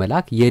የታዘዘው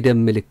መልአክ የደም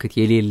ምልክት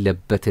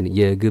የሌለበትን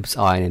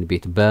የግብፃውያንን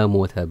ቤት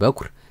በሞተ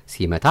በኩር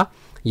ሲመታ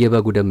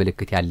የበጉ ደም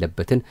ምልክት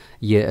ያለበትን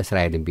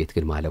የእስራኤልን ቤት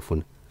ግን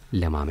ማለፉን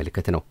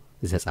ለማመልከት ነው።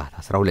 ዘጸአት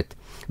 12።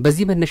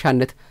 በዚህ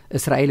መነሻነት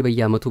እስራኤል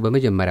በየዓመቱ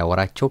በመጀመሪያ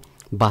ወራቸው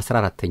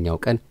በ14ኛው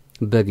ቀን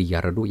በግ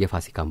እያረዱ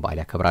የፋሲካን በዓል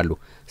ያከብራሉ።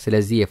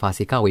 ስለዚህ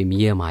የፋሲካ ወይም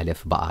የማለፍ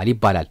በዓል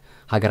ይባላል።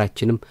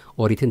 ሀገራችንም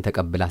ኦሪትን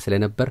ተቀብላ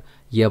ስለነበር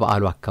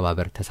የበዓሉ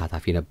አከባበር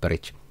ተሳታፊ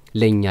ነበረች።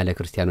 ለእኛ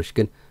ለክርስቲያኖች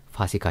ግን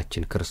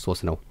ፋሲካችን ክርስቶስ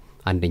ነው።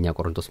 አንደኛ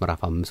ቆሮንቶስ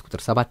ምዕራፍ 5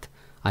 ቁጥር 7፣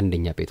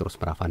 አንደኛ ጴጥሮስ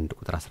ምዕራፍ 1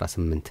 ቁጥር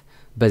 18።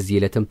 በዚህ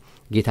ዕለትም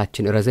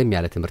ጌታችን ረዘም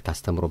ያለ ትምህርት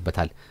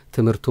አስተምሮበታል።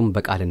 ትምህርቱም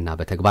በቃልና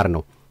በተግባር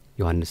ነው።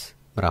 ዮሐንስ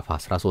ምዕራፍ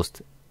 13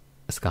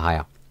 እስከ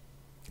 20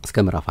 እስከ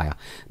ምዕራፍ 20።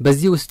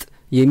 በዚህ ውስጥ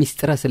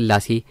የሚስጥረ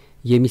ሥላሴ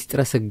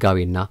የሚስጥረ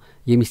ሥጋዌና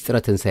የሚስጥረ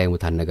ትንሣኤ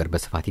ሙታን ነገር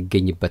በስፋት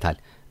ይገኝበታል።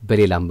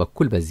 በሌላም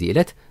በኩል በዚህ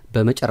ዕለት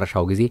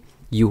በመጨረሻው ጊዜ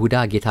ይሁዳ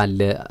ጌታን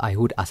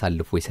ለአይሁድ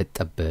አሳልፎ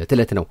የሰጠበት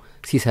ዕለት ነው።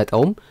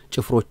 ሲሰጠውም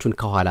ጭፍሮቹን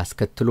ከኋላ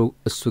አስከትሎ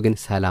እሱ ግን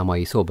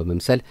ሰላማዊ ሰው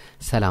በመምሰል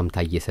ሰላምታ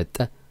እየሰጠ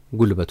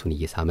ጉልበቱን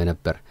እየሳመ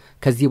ነበር።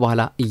 ከዚህ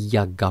በኋላ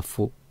እያዳፉ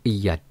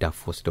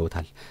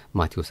ወስደውታል።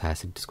 ማቴዎስ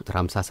 26 ቁጥር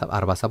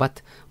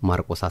 47፣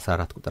 ማርቆስ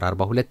 14 ቁጥር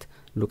 42፣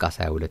 ሉቃስ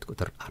 22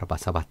 ቁጥር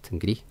 47።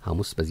 እንግዲህ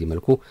ሐሙስ በዚህ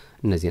መልኩ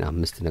እነዚህን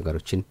 5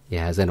 ነገሮችን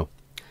የያዘ ነው።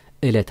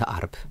 ዕለተ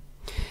አርብ።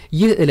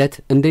 ይህ ዕለት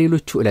እንደ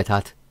ሌሎቹ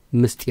ዕለታት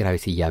ምስጢራዊ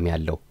ስያሜ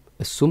ያለው፣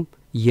 እሱም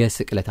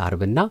የስቅለት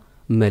አርብና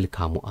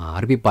መልካሙ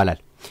አርብ ይባላል።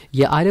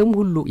 የዓለም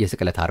ሁሉ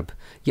የስቅለት አርብ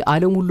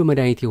የዓለም ሁሉ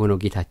መድኃኒት የሆነው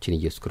ጌታችን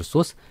ኢየሱስ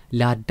ክርስቶስ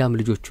ለአዳም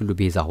ልጆች ሁሉ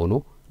ቤዛ ሆኖ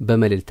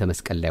በመልዕልተ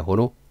መስቀል ላይ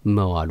ሆኖ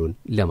መዋሉን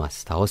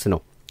ለማስታወስ ነው።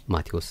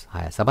 ማቴዎስ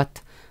 27፣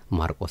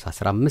 ማርቆስ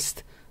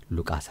 15፣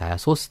 ሉቃስ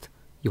 23፣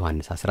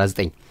 ዮሐንስ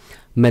 19።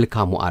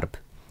 መልካሙ አርብ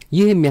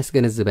ይህ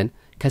የሚያስገነዝበን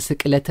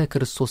ከስቅለተ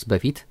ክርስቶስ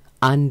በፊት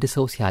አንድ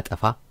ሰው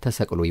ሲያጠፋ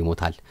ተሰቅሎ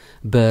ይሞታል።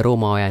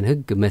 በሮማውያን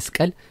ሕግ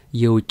መስቀል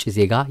የውጭ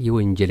ዜጋ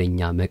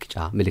የወንጀለኛ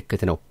መቅጫ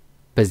ምልክት ነው።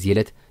 በዚህ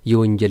ዕለት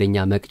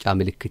የወንጀለኛ መቅጫ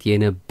ምልክት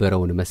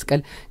የነበረውን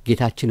መስቀል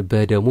ጌታችን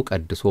በደሙ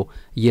ቀድሶ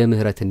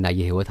የምህረትና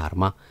የሕይወት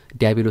አርማ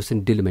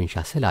ዲያብሎስን ድል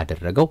መንሻ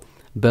ስላደረገው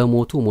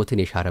በሞቱ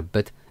ሞትን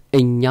የሻረበት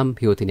እኛም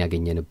ሕይወትን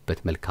ያገኘንበት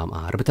መልካም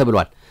አርብ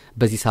ተብሏል።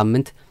 በዚህ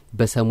ሳምንት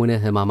በሰሙነ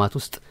ሕማማት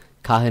ውስጥ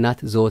ካህናት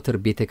ዘወትር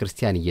ቤተ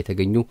ክርስቲያን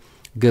እየተገኙ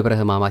ግብረ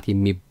ሕማማት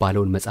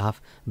የሚባለውን መጽሐፍ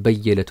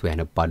በየዕለቱ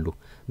ያነባሉ።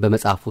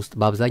 በመጽሐፍ ውስጥ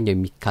በአብዛኛው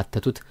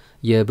የሚካተቱት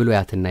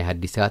የብሉያትና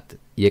የሐዲሳት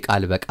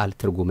የቃል በቃል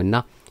ትርጉምና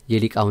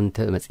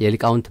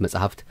የሊቃውንት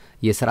መጽሐፍት፣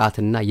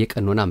 የሥርዓትና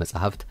የቀኖና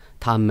መጽሐፍት፣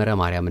 ታምረ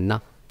ማርያምና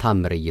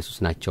ታምረ ኢየሱስ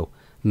ናቸው።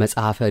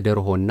 መጽሐፈ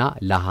ደርሆና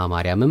ላሃ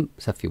ማርያምም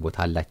ሰፊ ቦታ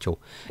አላቸው።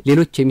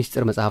 ሌሎች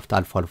የሚስጥር መጽሐፍት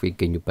አልፎ አልፎ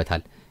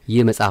ይገኙበታል።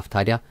 ይህ መጽሐፍ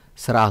ታዲያ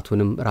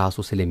ስርዓቱንም ራሱ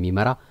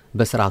ስለሚመራ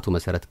በስርዓቱ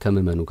መሰረት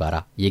ከምእመኑ ጋር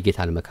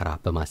የጌታን መከራ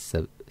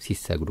በማሰብ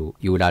ሲሰግዱ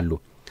ይውላሉ።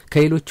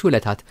 ከሌሎቹ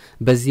ዕለታት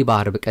በዚህ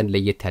በአርብ ቀን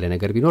ለየት ያለ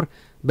ነገር ቢኖር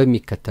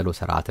በሚከተለው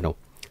ስርዓት ነው።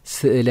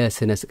 ስዕለ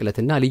ስነ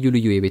ስቅለትና ልዩ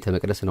ልዩ የቤተ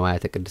መቅደስ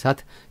ንዋያተ ቅድሳት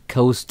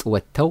ከውስጥ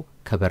ወጥተው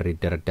ከበር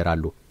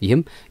ይደረደራሉ።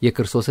 ይህም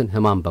የክርስቶስን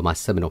ሕማም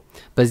በማሰብ ነው።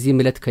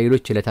 በዚህም ዕለት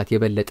ከሌሎች ዕለታት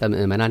የበለጠ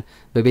ምእመናን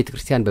በቤተ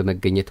ክርስቲያን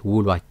በመገኘት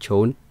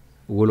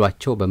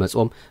ውሏቸው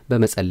በመጾም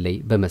በመጸለይ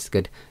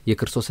በመስገድ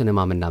የክርስቶስን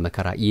ሕማምና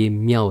መከራ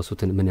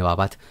የሚያወሱትን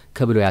ምንባባት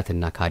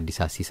ከብሉያትና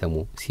ከአዲሳት ሲሰሙ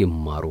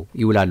ሲማሩ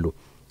ይውላሉ።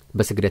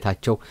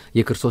 በስግደታቸው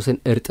የክርስቶስን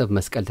እርጥብ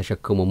መስቀል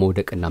ተሸክሞ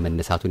መውደቅና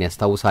መነሳቱን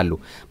ያስታውሳሉ።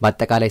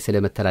 በአጠቃላይ ስለ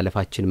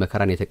መተላለፋችን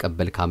መከራን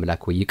የተቀበልክ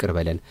አምላክ ሆይ ይቅር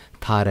በለን፣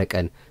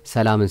 ታረቀን፣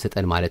 ሰላምን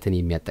ስጠን ማለትን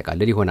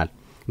የሚያጠቃልል ይሆናል።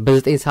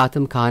 በ9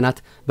 ሰዓትም ካህናት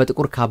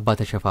በጥቁር ካባ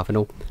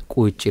ተሸፋፍነው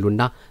ቁጭ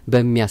ይሉና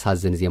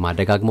በሚያሳዝን ዜማ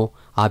ደጋግመው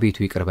አቤቱ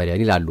ይቅር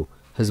በለን ይላሉ።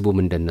 ሕዝቡም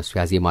እንደነሱ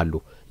ያዜማሉ።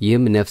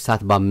 ይህም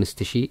ነፍሳት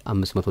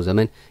በ5500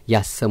 ዘመን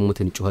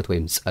ያሰሙትን ጩኸት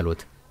ወይም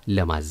ጸሎት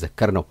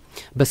ለማዘከር ነው።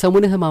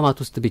 በሰሙነ ሕማማት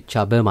ውስጥ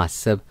ብቻ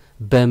በማሰብ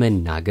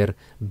በመናገር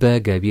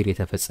በገቢር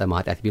የተፈጸመ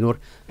ኃጢአት ቢኖር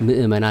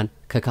ምእመናን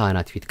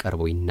ከካህናት ፊት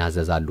ቀርበው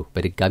ይናዘዛሉ።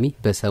 በድጋሚ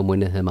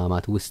በሰሙነ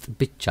ሕማማት ውስጥ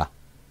ብቻ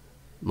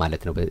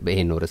ማለት ነው።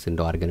 በይሄን ነው ርዕስ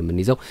እንደው አድርገን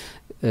የምንይዘው።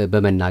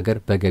 በመናገር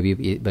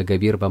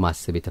በገቢር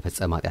በማሰብ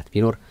የተፈጸመ ኃጢአት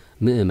ቢኖር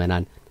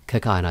ምእመናን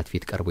ከካህናት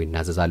ፊት ቀርበው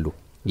ይናዘዛሉ።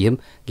 ይህም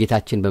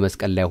ጌታችን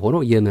በመስቀል ላይ ሆኖ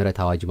የምህረት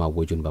አዋጅ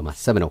ማወጁን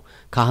በማሰብ ነው።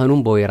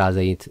 ካህኑም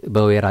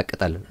በወይራ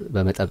ቅጠል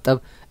በመጠብጠብ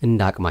እንደ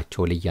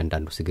አቅማቸው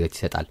ለእያንዳንዱ ስግደት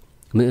ይሰጣል።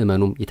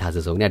 ምእመኑም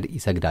የታዘዘውን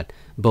ይሰግዳል።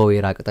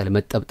 በወይራ ቅጠል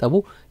መጠብጠቡ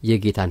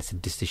የጌታን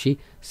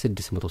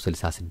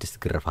 6666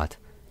 ግርፋት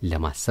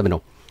ለማሰብ ነው።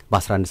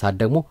 በ11 ሰዓት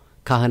ደግሞ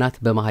ካህናት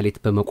በማህሌት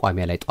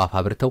በመቋሚያ ላይ ጧፍ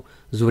አብርተው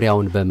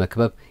ዙሪያውን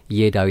በመክበብ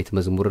የዳዊት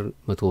መዝሙር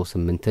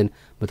 108ን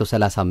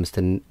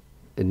 135ን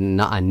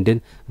እና አንድን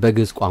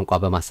በግዕዝ ቋንቋ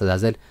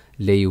በማስተዛዘል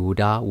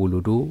ለይሁዳ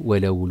ውሉዱ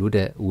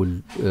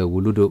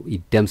ውሉዱ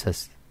ይደምሰስ፣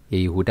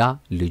 የይሁዳ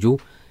ልጁ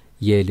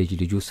የልጅ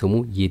ልጁ ስሙ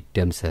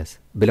ይደምሰስ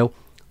ብለው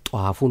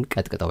ጧፉን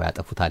ቀጥቅጠው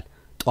ያጠፉታል።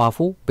 ጧፉ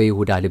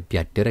በይሁዳ ልብ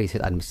ያደረ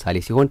የሰይጣን ምሳሌ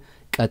ሲሆን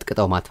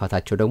ቀጥቅጠው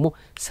ማጥፋታቸው ደግሞ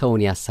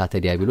ሰውን ያሳተ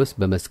ዲያብሎስ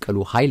በመስቀሉ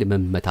ኃይል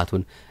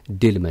መመታቱን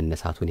ድል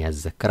መነሳቱን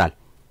ያዘክራል።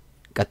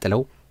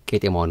 ቀጥለው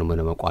ቄጤማውን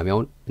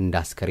መቋሚያውን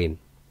እንዳስከሬን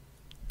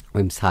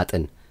ወይም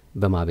ሳጥን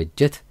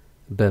በማበጀት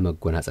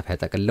በመጎናጸፊያ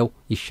ጠቅልለው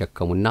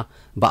ይሸከሙና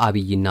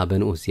በአብይና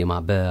በንዑስ ዜማ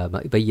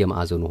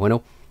በየማዕዘኑ ሆነው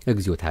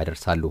እግዚኦታ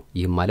ያደርሳሉ።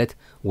 ይህም ማለት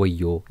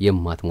ወዮ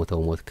የማትሞተው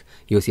ሞትክ፣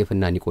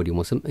 ዮሴፍና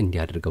ኒቆዲሞስም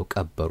እንዲያድርገው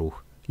ቀበሩህ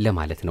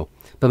ለማለት ነው።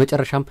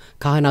 በመጨረሻም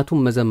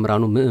ካህናቱም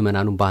መዘምራኑ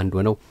ምእመናኑም በአንድ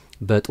ሆነው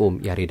በጦም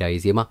ያሬዳዊ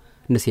ዜማ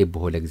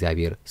ንሴብሖ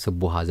ለእግዚአብሔር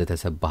ስቡሃ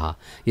ዘተሰብሃ፣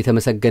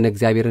 የተመሰገነ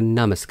እግዚአብሔርን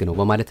እናመስግነው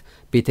በማለት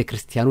ቤተ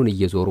ክርስቲያኑን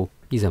እየዞሩ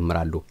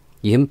ይዘምራሉ።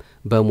 ይህም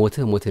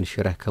በሞትህ ሞትን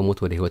ሽረህ ከሞት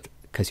ወደ ሕይወት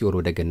ከሲኦል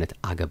ወደ ገነት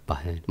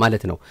አገባህን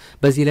ማለት ነው።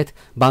 በዚህ ዕለት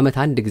በዓመት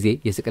አንድ ጊዜ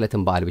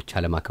የስቅለትን በዓል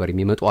ብቻ ለማክበር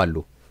የሚመጡ አሉ።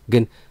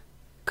 ግን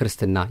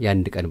ክርስትና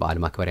የአንድ ቀን በዓል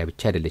ማክበሪያ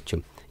ብቻ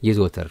አይደለችም፣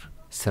 የዘወትር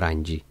ስራ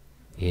እንጂ።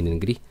 ይህን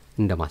እንግዲህ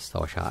እንደ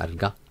ማስታወሻ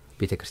አድርጋ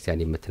ቤተ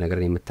ክርስቲያን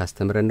የምትነግረን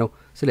የምታስተምረን ነው።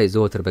 ስለዚህ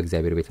ዘወትር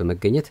በእግዚአብሔር ቤት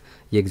በመገኘት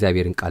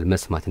የእግዚአብሔርን ቃል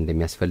መስማት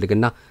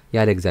እንደሚያስፈልግና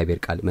ያለ እግዚአብሔር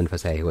ቃል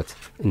መንፈሳዊ ሕይወት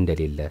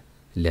እንደሌለ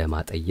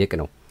ለማጠየቅ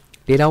ነው።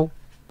 ሌላው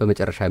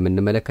በመጨረሻ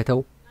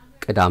የምንመለከተው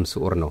ቅዳም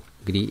ስዑር ነው።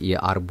 እንግዲህ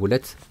የአርብ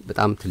ዕለት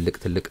በጣም ትልቅ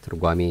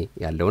ትርጓሜ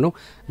ያለው ነው።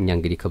 እኛ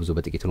እንግዲህ ከብዙ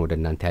በጥቂት ነው ወደ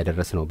እናንተ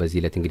ያደረስ ነው። በዚህ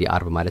ዕለት እንግዲህ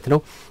አርብ ማለት ነው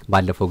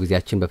ባለፈው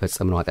ጊዜያችን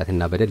በፈጸምነው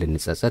ኃጢአትና በደል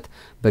ልንጸጸት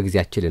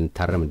በጊዜያችን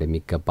ልንታረም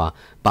እንደሚገባ፣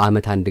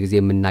 በዓመት አንድ ጊዜ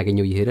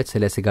የምናገኘው ይህ ዕለት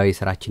ስለ ስጋዊ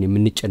ስራችን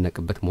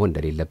የምንጨነቅበት መሆን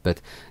እንደሌለበት፣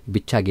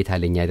 ብቻ ጌታ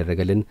ለኛ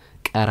ያደረገልን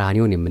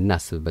ቀራንዮን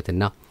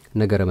የምናስብበትና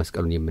ነገረ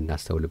መስቀሉን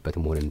የምናስተውልበት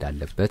መሆን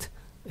እንዳለበት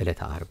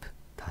ዕለተ አርብ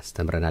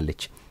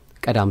ታስተምረናለች።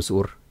 ቀዳም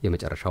ስዑር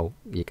የመጨረሻው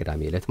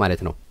የቅዳሜ ዕለት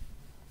ማለት ነው።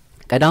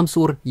 ቀዳም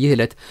ስዑር ይህ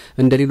ዕለት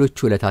እንደ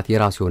ሌሎቹ ዕለታት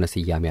የራሱ የሆነ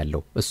ስያሜ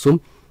ያለው። እሱም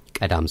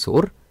ቀዳም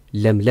ስዑር፣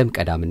 ለምለም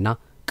ቀዳምና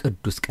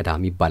ቅዱስ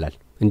ቀዳም ይባላል።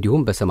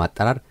 እንዲሁም በስም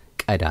አጠራር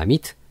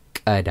ቀዳሚት፣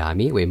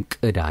 ቀዳሜ ወይም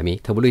ቅዳሜ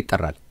ተብሎ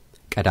ይጠራል።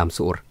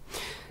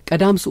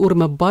 ቀዳም ስዑር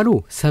መባሉ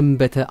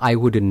ሰንበተ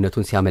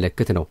አይሁድነቱን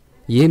ሲያመለክት ነው።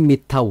 ይህም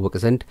ይታወቅ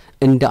ዘንድ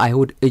እንደ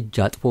አይሁድ እጅ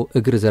አጥፎ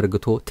እግር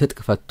ዘርግቶ ትጥቅ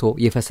ፈቶ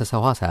የፈሰሰ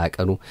ውሃ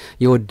ሳያቀኑ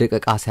የወደቀ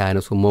ዕቃ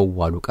ሳያነሱ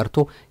መዋሉ ቀርቶ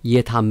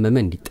የታመመ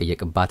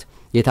እንዲጠየቅባት፣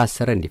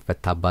 የታሰረ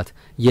እንዲፈታባት፣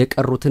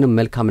 የቀሩትንም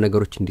መልካም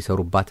ነገሮች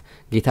እንዲሰሩባት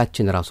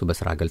ጌታችን ራሱ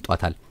በሥራ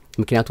ገልጧታል።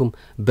 ምክንያቱም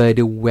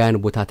በድውያን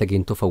ቦታ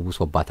ተገኝቶ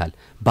ፈውሶባታል።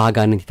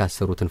 በአጋንንት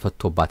የታሰሩትን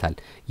ፈቶባታል።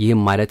 ይህም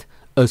ማለት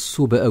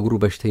እሱ በእግሩ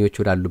በሽተኞች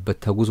ወዳሉበት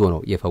ተጉዞ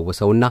ነው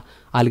የፈወሰውና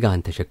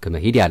አልጋህን ተሸክመ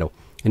ሂድ ያለው።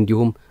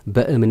 እንዲሁም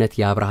በእምነት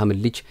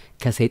የአብርሃምን ልጅ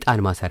ከሰይጣን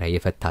ማሰሪያ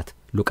የፈታት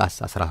ሉቃስ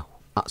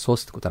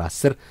 13 ቁጥር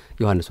 10፣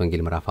 ዮሐንስ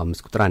ወንጌል ምዕራፍ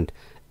 5 ቁጥር 1።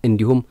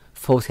 እንዲሁም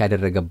ፈውስ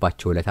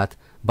ያደረገባቸው ዕለታት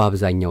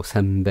በአብዛኛው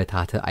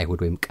ሰንበታተ አይሁድ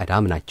ወይም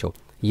ቀዳም ናቸው።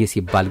 ይህ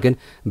ሲባል ግን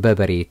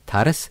በበሬ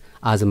ይታረስ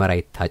አዝመራ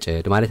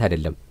ይታጨድ ማለት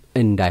አይደለም፣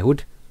 እንደ አይሁድ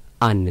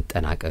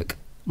አንጠናቀቅ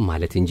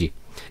ማለት እንጂ።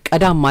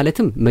 ቀዳም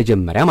ማለትም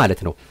መጀመሪያ ማለት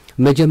ነው።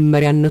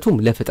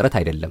 መጀመሪያነቱም ለፍጥረት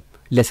አይደለም፣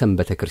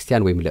 ለሰንበተ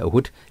ክርስቲያን ወይም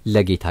ለእሁድ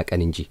ለጌታ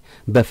ቀን እንጂ።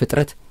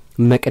 በፍጥረት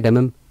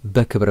መቅደምም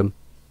በክብርም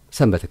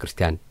ሰንበተ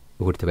ክርስቲያን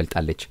እሁድ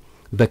ትበልጣለች።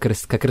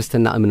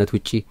 ከክርስትና እምነት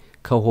ውጪ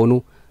ከሆኑ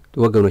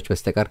ወገኖች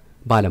በስተቀር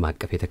በዓለም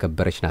አቀፍ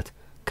የተከበረች ናት።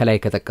 ከላይ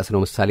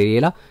ከጠቀስነው ምሳሌ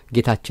ሌላ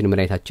ጌታችን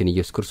መድኃኒታችን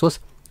ኢየሱስ ክርስቶስ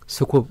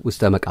ስኩብ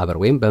ውስተ መቃብር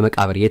ወይም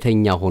በመቃብር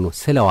የተኛ ሆኖ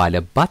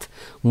ስለዋለባት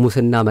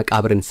ሙስና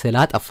መቃብርን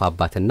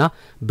ስላጠፋባትና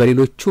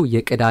በሌሎቹ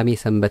የቅዳሜ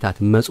ሰንበታት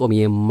መጾም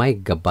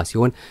የማይገባ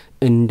ሲሆን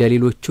እንደ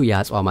ሌሎቹ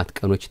የአጽዋማት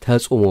ቀኖች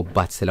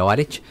ተጾሞባት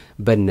ስለዋለች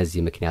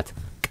በእነዚህ ምክንያት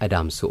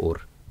ቀዳም ስዑር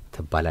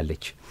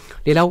ትባላለች።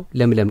 ሌላው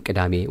ለምለም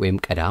ቅዳሜ ወይም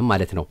ቀዳም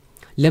ማለት ነው።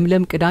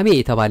 ለምለም ቅዳሜ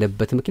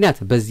የተባለበት ምክንያት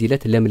በዚህ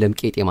ዕለት ለምለም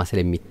ቄጤማ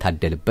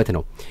ስለሚታደልበት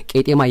ነው።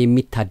 ቄጤማ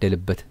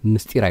የሚታደልበት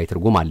ምስጢራዊ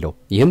ትርጉም አለው።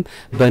 ይህም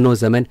በኖህ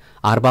ዘመን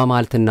 40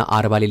 መዓልትና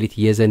 40 ሌሊት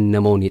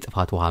የዘነመውን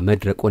የጥፋት ውሃ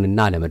መድረቁንና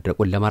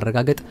አለመድረቁን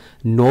ለማረጋገጥ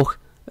ኖህ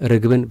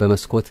ርግብን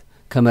በመስኮት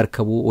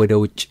ከመርከቡ ወደ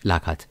ውጭ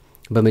ላካት።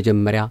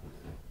 በመጀመሪያ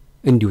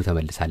እንዲሁ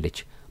ተመልሳለች።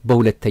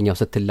 በሁለተኛው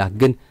ስትላክ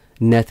ግን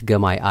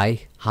ነትገማይ አይ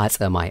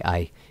ሐጸማይ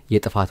አይ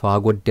የጥፋት ውሃ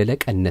ጎደለ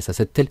ቀነሰ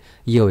ስትል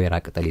የወይራ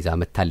ቅጠል ይዛ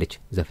መጣለች።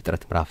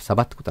 ዘፍጥረት ምዕራፍ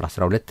 7 ቁጥር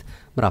 12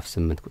 ምዕራፍ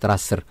 8 ቁጥር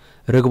 10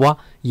 ርግቧ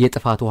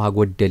የጥፋት ውሃ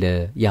ጎደለ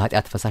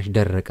የኃጢአት ፈሳሽ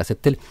ደረቀ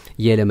ስትል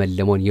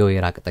የለመለመውን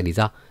የወይራ ቅጠል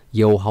ይዛ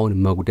የውሃውን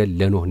መጉደል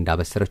ለኖህ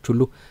እንዳበሰረች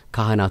ሁሉ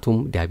ካህናቱም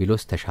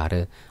ዲያብሎስ ተሻረ፣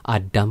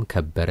 አዳም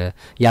ከበረ፣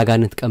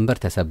 ያጋንንት ቀንበር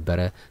ተሰበረ፣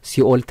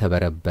 ሲኦል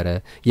ተበረበረ፣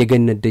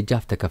 የገነት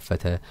ደጃፍ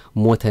ተከፈተ፣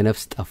 ሞተ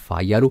ነፍስ ጠፋ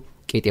እያሉ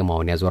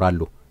ቄጤማውን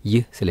ያዞራሉ።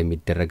 ይህ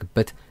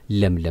ስለሚደረግበት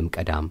ለምለም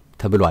ቀዳም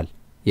ተብሏል።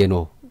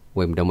 የኖህ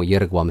ወይም ደግሞ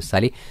የርግቧ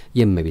ምሳሌ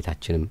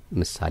የእመቤታችንም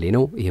ምሳሌ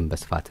ነው። ይህም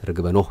በስፋት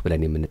ርግበ ኖህ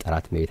ብለን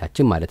የምንጠራት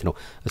እመቤታችን ማለት ነው።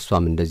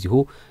 እሷም እንደዚሁ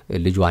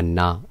ልጇና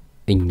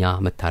እኛ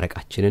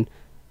መታረቃችንን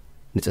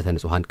ንጽሕተ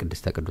ንጹሐን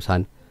ቅድስተ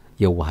ቅዱሳን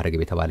የዋህ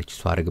ርግብ የተባለች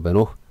እሷ ርግበ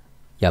ኖህ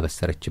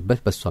ያበሰረችበት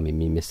በሷም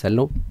የሚመሰል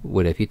ነው።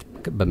 ወደፊት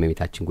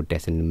በእመቤታችን ጉዳይ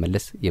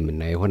ስንመለስ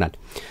የምናየው ይሆናል።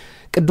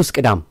 ቅዱስ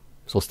ቅዳም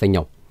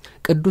ሶስተኛው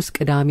ቅዱስ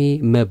ቅዳሜ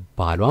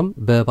መባሏም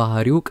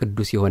በባህሪው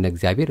ቅዱስ የሆነ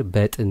እግዚአብሔር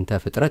በጥንተ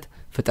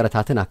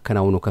ፍጥረታትን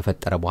አከናውኖ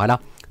ከፈጠረ በኋላ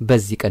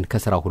በዚህ ቀን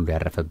ከሥራው ሁሉ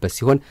ያረፈበት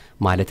ሲሆን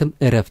ማለትም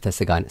ዕረፍተ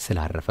ሥጋን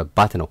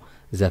ስላረፈባት ነው።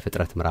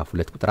 ዘፍጥረት ምዕራፍ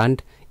 2 ቁጥር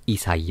 1፣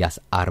 ኢሳይያስ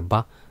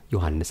 40፣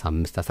 ዮሐንስ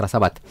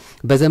 5:17።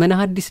 በዘመነ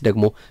ሐዲስ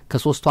ደግሞ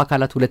ከሦስቱ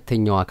አካላት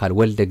ሁለተኛው አካል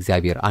ወልደ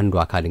እግዚአብሔር አንዱ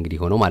አካል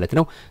እንግዲህ ሆኖ ማለት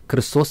ነው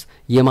ክርስቶስ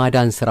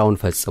የማዳን ሥራውን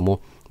ፈጽሞ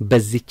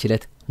በዚህች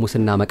ዕለት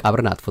ሙስና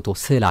መቃብርን አጥፍቶ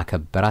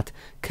ስላከበራት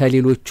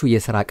ከሌሎቹ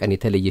የሥራ ቀን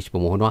የተለየች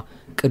በመሆኗ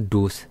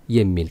ቅዱስ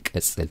የሚል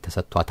ቅጽል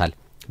ተሰጥቷታል።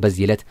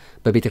 በዚህ ዕለት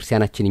በቤተ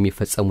ክርስቲያናችን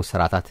የሚፈጸሙ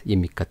ሥርዓታት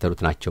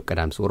የሚከተሉት ናቸው።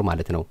 ቀዳም ስዑር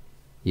ማለት ነው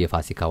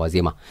የፋሲካ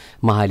ዋዜማ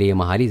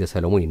መኃልየ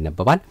ዘሰሎሞን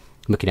ይነበባል።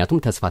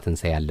 ምክንያቱም ተስፋ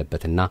ትንሣኤ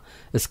ያለበትና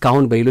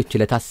እስካሁን በሌሎች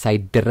ዕለታት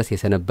ሳይደረስ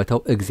የሰነበተው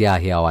እግዚአ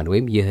ሕያዋን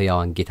ወይም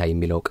የሕያዋን ጌታ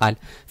የሚለው ቃል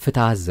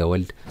ፍትሐ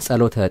ዘወልድ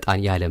ጸሎተ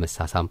ዕጣን ያለ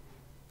መሳሳም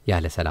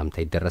ያለ ሰላምታ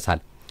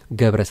ይደረሳል።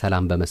 ገብረ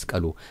ሰላም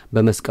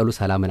በመስቀሉ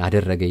ሰላምን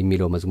አደረገ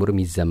የሚለው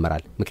መዝሙርም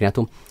ይዘመራል።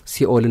 ምክንያቱም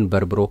ሲኦልን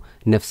በርብሮ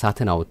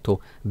ነፍሳትን አውጥቶ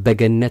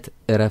በገነት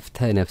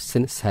ዕረፍተ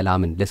ነፍስን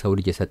ሰላምን ለሰው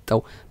ልጅ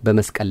የሰጠው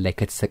በመስቀል ላይ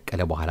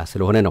ከተሰቀለ በኋላ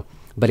ስለሆነ ነው።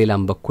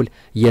 በሌላም በኩል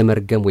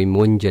የመርገም ወይም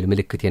ወንጀል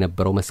ምልክት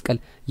የነበረው መስቀል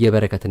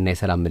የበረከትና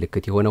የሰላም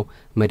ምልክት የሆነው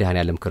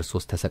መድኃኔዓለም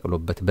ክርስቶስ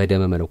ተሰቅሎበት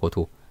በደመ መለኮቱ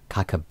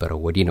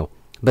ካከበረው ወዲህ ነው።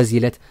 በዚህ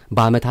ዕለት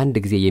በዓመት አንድ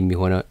ጊዜ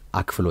የሚሆነ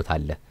አክፍሎት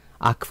አለ።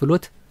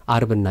 አክፍሎት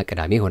አርብና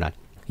ቅዳሜ ይሆናል።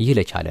 ይህ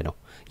ለቻለ ነው።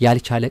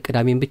 ያልቻለ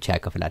ቅዳሜን ብቻ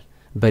ያከፍላል።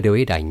 በደዌ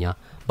ዳኛ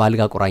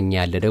ባልጋ ቁራኛ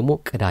ያለ ደግሞ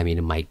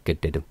ቅዳሜንም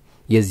አይገደድም።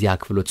 የዚህ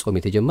አክፍሎት ጾም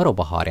የተጀመረው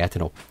በሐዋርያት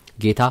ነው።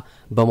 ጌታ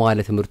በመዋዕለ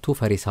ትምህርቱ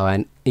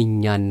ፈሪሳውያን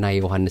እኛና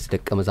የዮሐንስ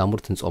ደቀ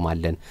መዛሙርት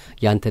እንጾማለን፣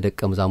 ያንተ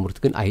ደቀ መዛሙርት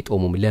ግን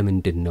አይጦሙም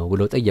ለምንድን ነው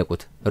ብለው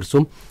ጠየቁት።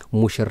 እርሱም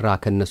ሙሽራ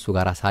ከነሱ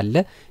ጋር ሳለ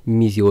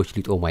ሚዜዎች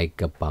ሊጦሙ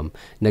አይገባም፣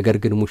 ነገር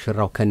ግን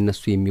ሙሽራው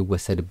ከነሱ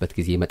የሚወሰድበት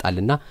ጊዜ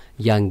ይመጣልና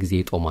ያን ጊዜ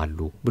ይጦማሉ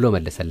ብሎ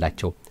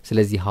መለሰላቸው።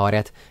 ስለዚህ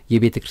ሐዋርያት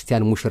የቤተ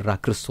ክርስቲያን ሙሽራ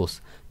ክርስቶስ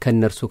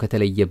ከነርሱ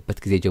ከተለየበት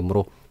ጊዜ ጀምሮ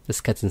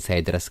እስከ ትንሣኤ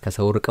ድረስ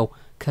ከሰው ርቀው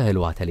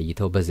ከህልዋ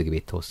ተለይተው በዝግ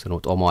ቤት ተወስነው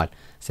ጦመዋል።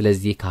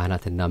 ስለዚህ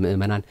ካህናትና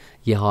ምእመናን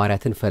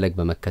የሐዋርያትን ፈለግ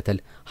በመከተል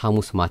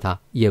ሐሙስ ማታ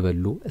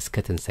የበሉ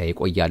እስከ ትንሣኤ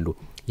ይቆያሉ።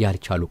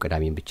 ያልቻሉ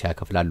ቅዳሜን ብቻ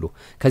ያከፍላሉ።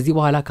 ከዚህ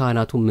በኋላ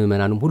ካህናቱም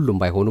ምእመናኑም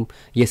ሁሉም ባይሆኑም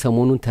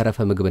የሰሞኑን ተረፈ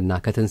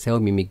ምግብና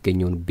ከትንሣኤውም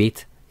የሚገኘውን ቤት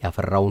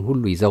ያፈራውን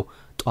ሁሉ ይዘው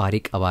ጧሪ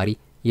ቀባሪ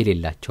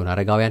የሌላቸውን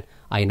አረጋውያን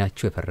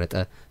ዓይናቸው የፈረጠ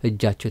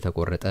እጃቸው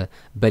የተቆረጠ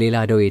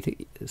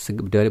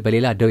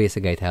በሌላ ደዌ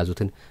ሥጋ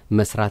የተያዙትን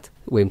መስራት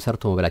ወይም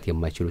ሰርቶ መብላት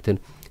የማይችሉትን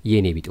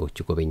የኔ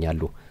ቢጤዎች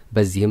ይጎበኛሉ።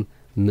 በዚህም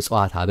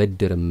ምጽዋት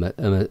አበድር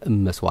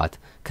መስዋዕት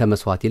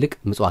ከመስዋዕት ይልቅ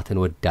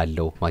ምጽዋትን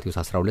ወዳለው ማቴዎስ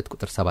 12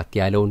 ቁጥር 7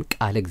 ያለውን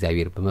ቃል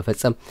እግዚአብሔር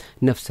በመፈጸም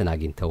ነፍስን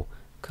አግኝተው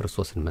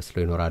ክርስቶስን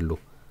መስለው ይኖራሉ።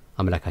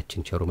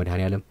 አምላካችን ቸሩ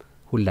መድኃኔዓለም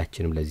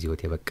ሁላችንም ለዚህ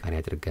ሕይወት የበቃን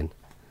ያድርገን።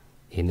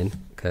 ይህንን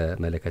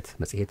ከመለከት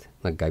መጽሔት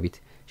መጋቢት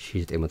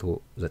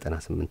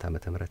 1998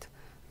 ዓመተ ምህረት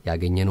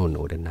ያገኘነው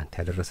ነው ወደ እናንተ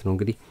ያደረስነው።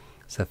 እንግዲህ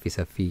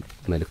ሰፊ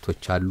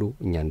መልእክቶች አሉ።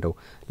 እኛ እንደው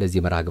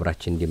ለዚህ መርሃ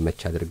ግብራችን እንዲመች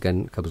አድርገን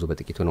ከብዙ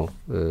በጥቂቱ ነው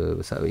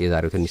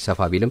የዛሬው ትንሽ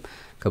ሰፋ ቢልም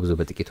ከብዙ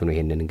በጥቂቱ ነው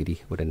ይሄንን እንግዲህ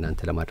ወደ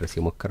እናንተ ለማድረስ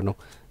የሞከርነው።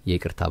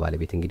 የይቅርታ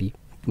ባለቤት እንግዲህ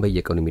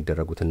በየቀኑ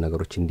የሚደረጉትን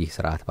ነገሮች እንዲህ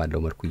ስርዓት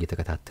ባለው መልኩ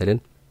እየተከታተልን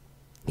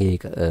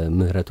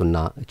ምህረቱና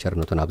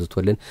ቸርነቱን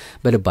አብዝቶልን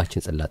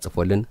በልባችን ጽላት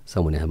ጽፎልን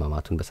ሰሙነ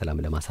ሕማማቱን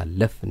በሰላም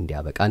ለማሳለፍ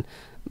እንዲያበቃን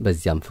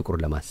በዚያም ፍቅሩ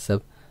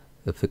ለማሰብ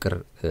ፍቅር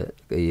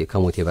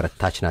ከሞት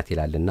የበረታች ናት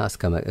ይላልና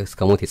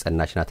እስከ ሞት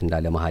የጸናች ናት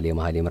እንዳለ መኃልየ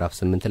ምዕራፍ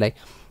 8 ላይ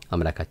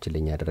አምላካችን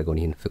ለኛ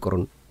ያደረገውን ይህን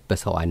ፍቅሩን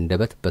በሰው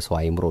አንደበት በሰው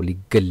አይምሮ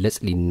ሊገለጽ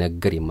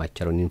ሊነገር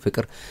የማይችለውን ይህን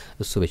ፍቅር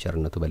እሱ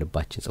በቸርነቱ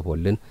በልባችን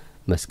ጽፎልን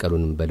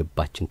መስቀሉንም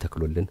በልባችን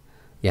ተክሎልን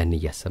ያን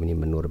ያያሰብን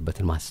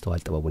የምንኖርበትን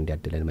ማስተዋል ጥበቡ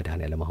እንዲያድለን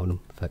መድኃኔዓለም አሁንም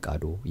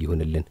ፈቃዱ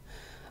ይሁንልን።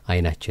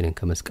 አይናችንን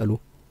ከመስቀሉ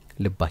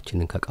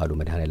ልባችንን ከቃሉ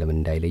መድኃኔዓለም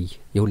እንዳይለይ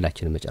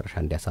የሁላችንን መጨረሻ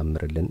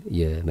እንዲያሳምርልን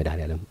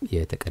የመድኃኔዓለም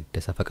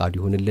የተቀደሰ ፈቃዱ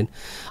ይሁንልን።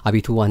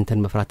 አቤቱ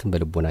አንተን መፍራትን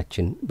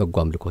በልቦናችን በጎ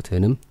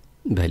አምልኮትህንም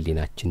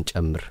በህሊናችን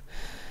ጨምር።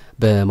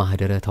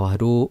 በማህደረ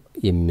ተዋህዶ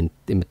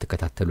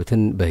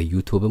የምትከታተሉትን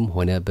በዩቲዩብም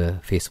ሆነ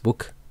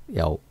በፌስቡክ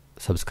ያው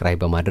ሰብስክራይብ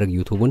በማድረግ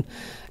ዩቲዩቡን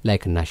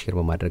ላይክ እና ሼር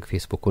በማድረግ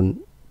ፌስቡኩን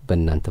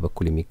በእናንተ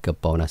በኩል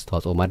የሚገባውን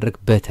አስተዋጽኦ ማድረግ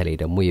በተለይ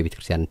ደግሞ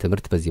የቤተክርስቲያን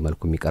ትምህርት በዚህ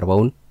መልኩ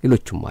የሚቀርበውን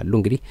ሌሎችም አሉ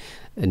እንግዲህ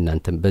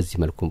እናንተም በዚህ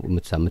መልኩ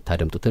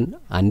የምታደምጡትን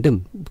አንድም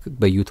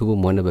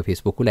በዩቲዩብም ሆነ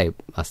በፌስቡክ ላይ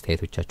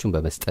አስተያየቶቻችሁን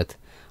በመስጠት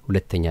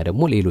ሁለተኛ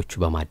ደግሞ ሌሎቹ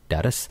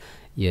በማዳረስ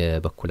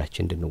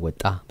የበኩላችን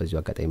እንድንወጣ በዚሁ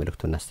አጋጣሚ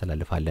መልእክቱን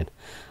እናስተላልፋለን።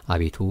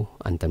 አቤቱ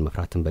አንተን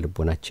መፍራትን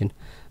በልቦናችን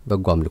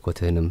በጎ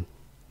አምልኮትህንም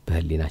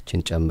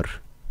በህሊናችን ጨምር።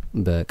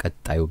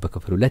 በቀጣዩ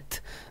በክፍል 2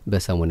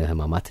 በሰሙነ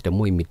ሕማማት ደግሞ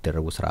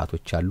የሚደረጉ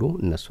ሥርዓቶች አሉ።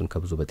 እነሱን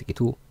ከብዙ በጥቂቱ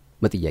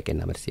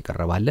በጥያቄና መልስ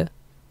ይቀርባል።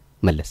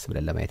 መለስ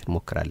ብለን ለማየት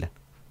እንሞክራለን።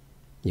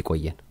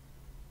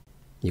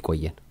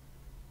 ይቆየን።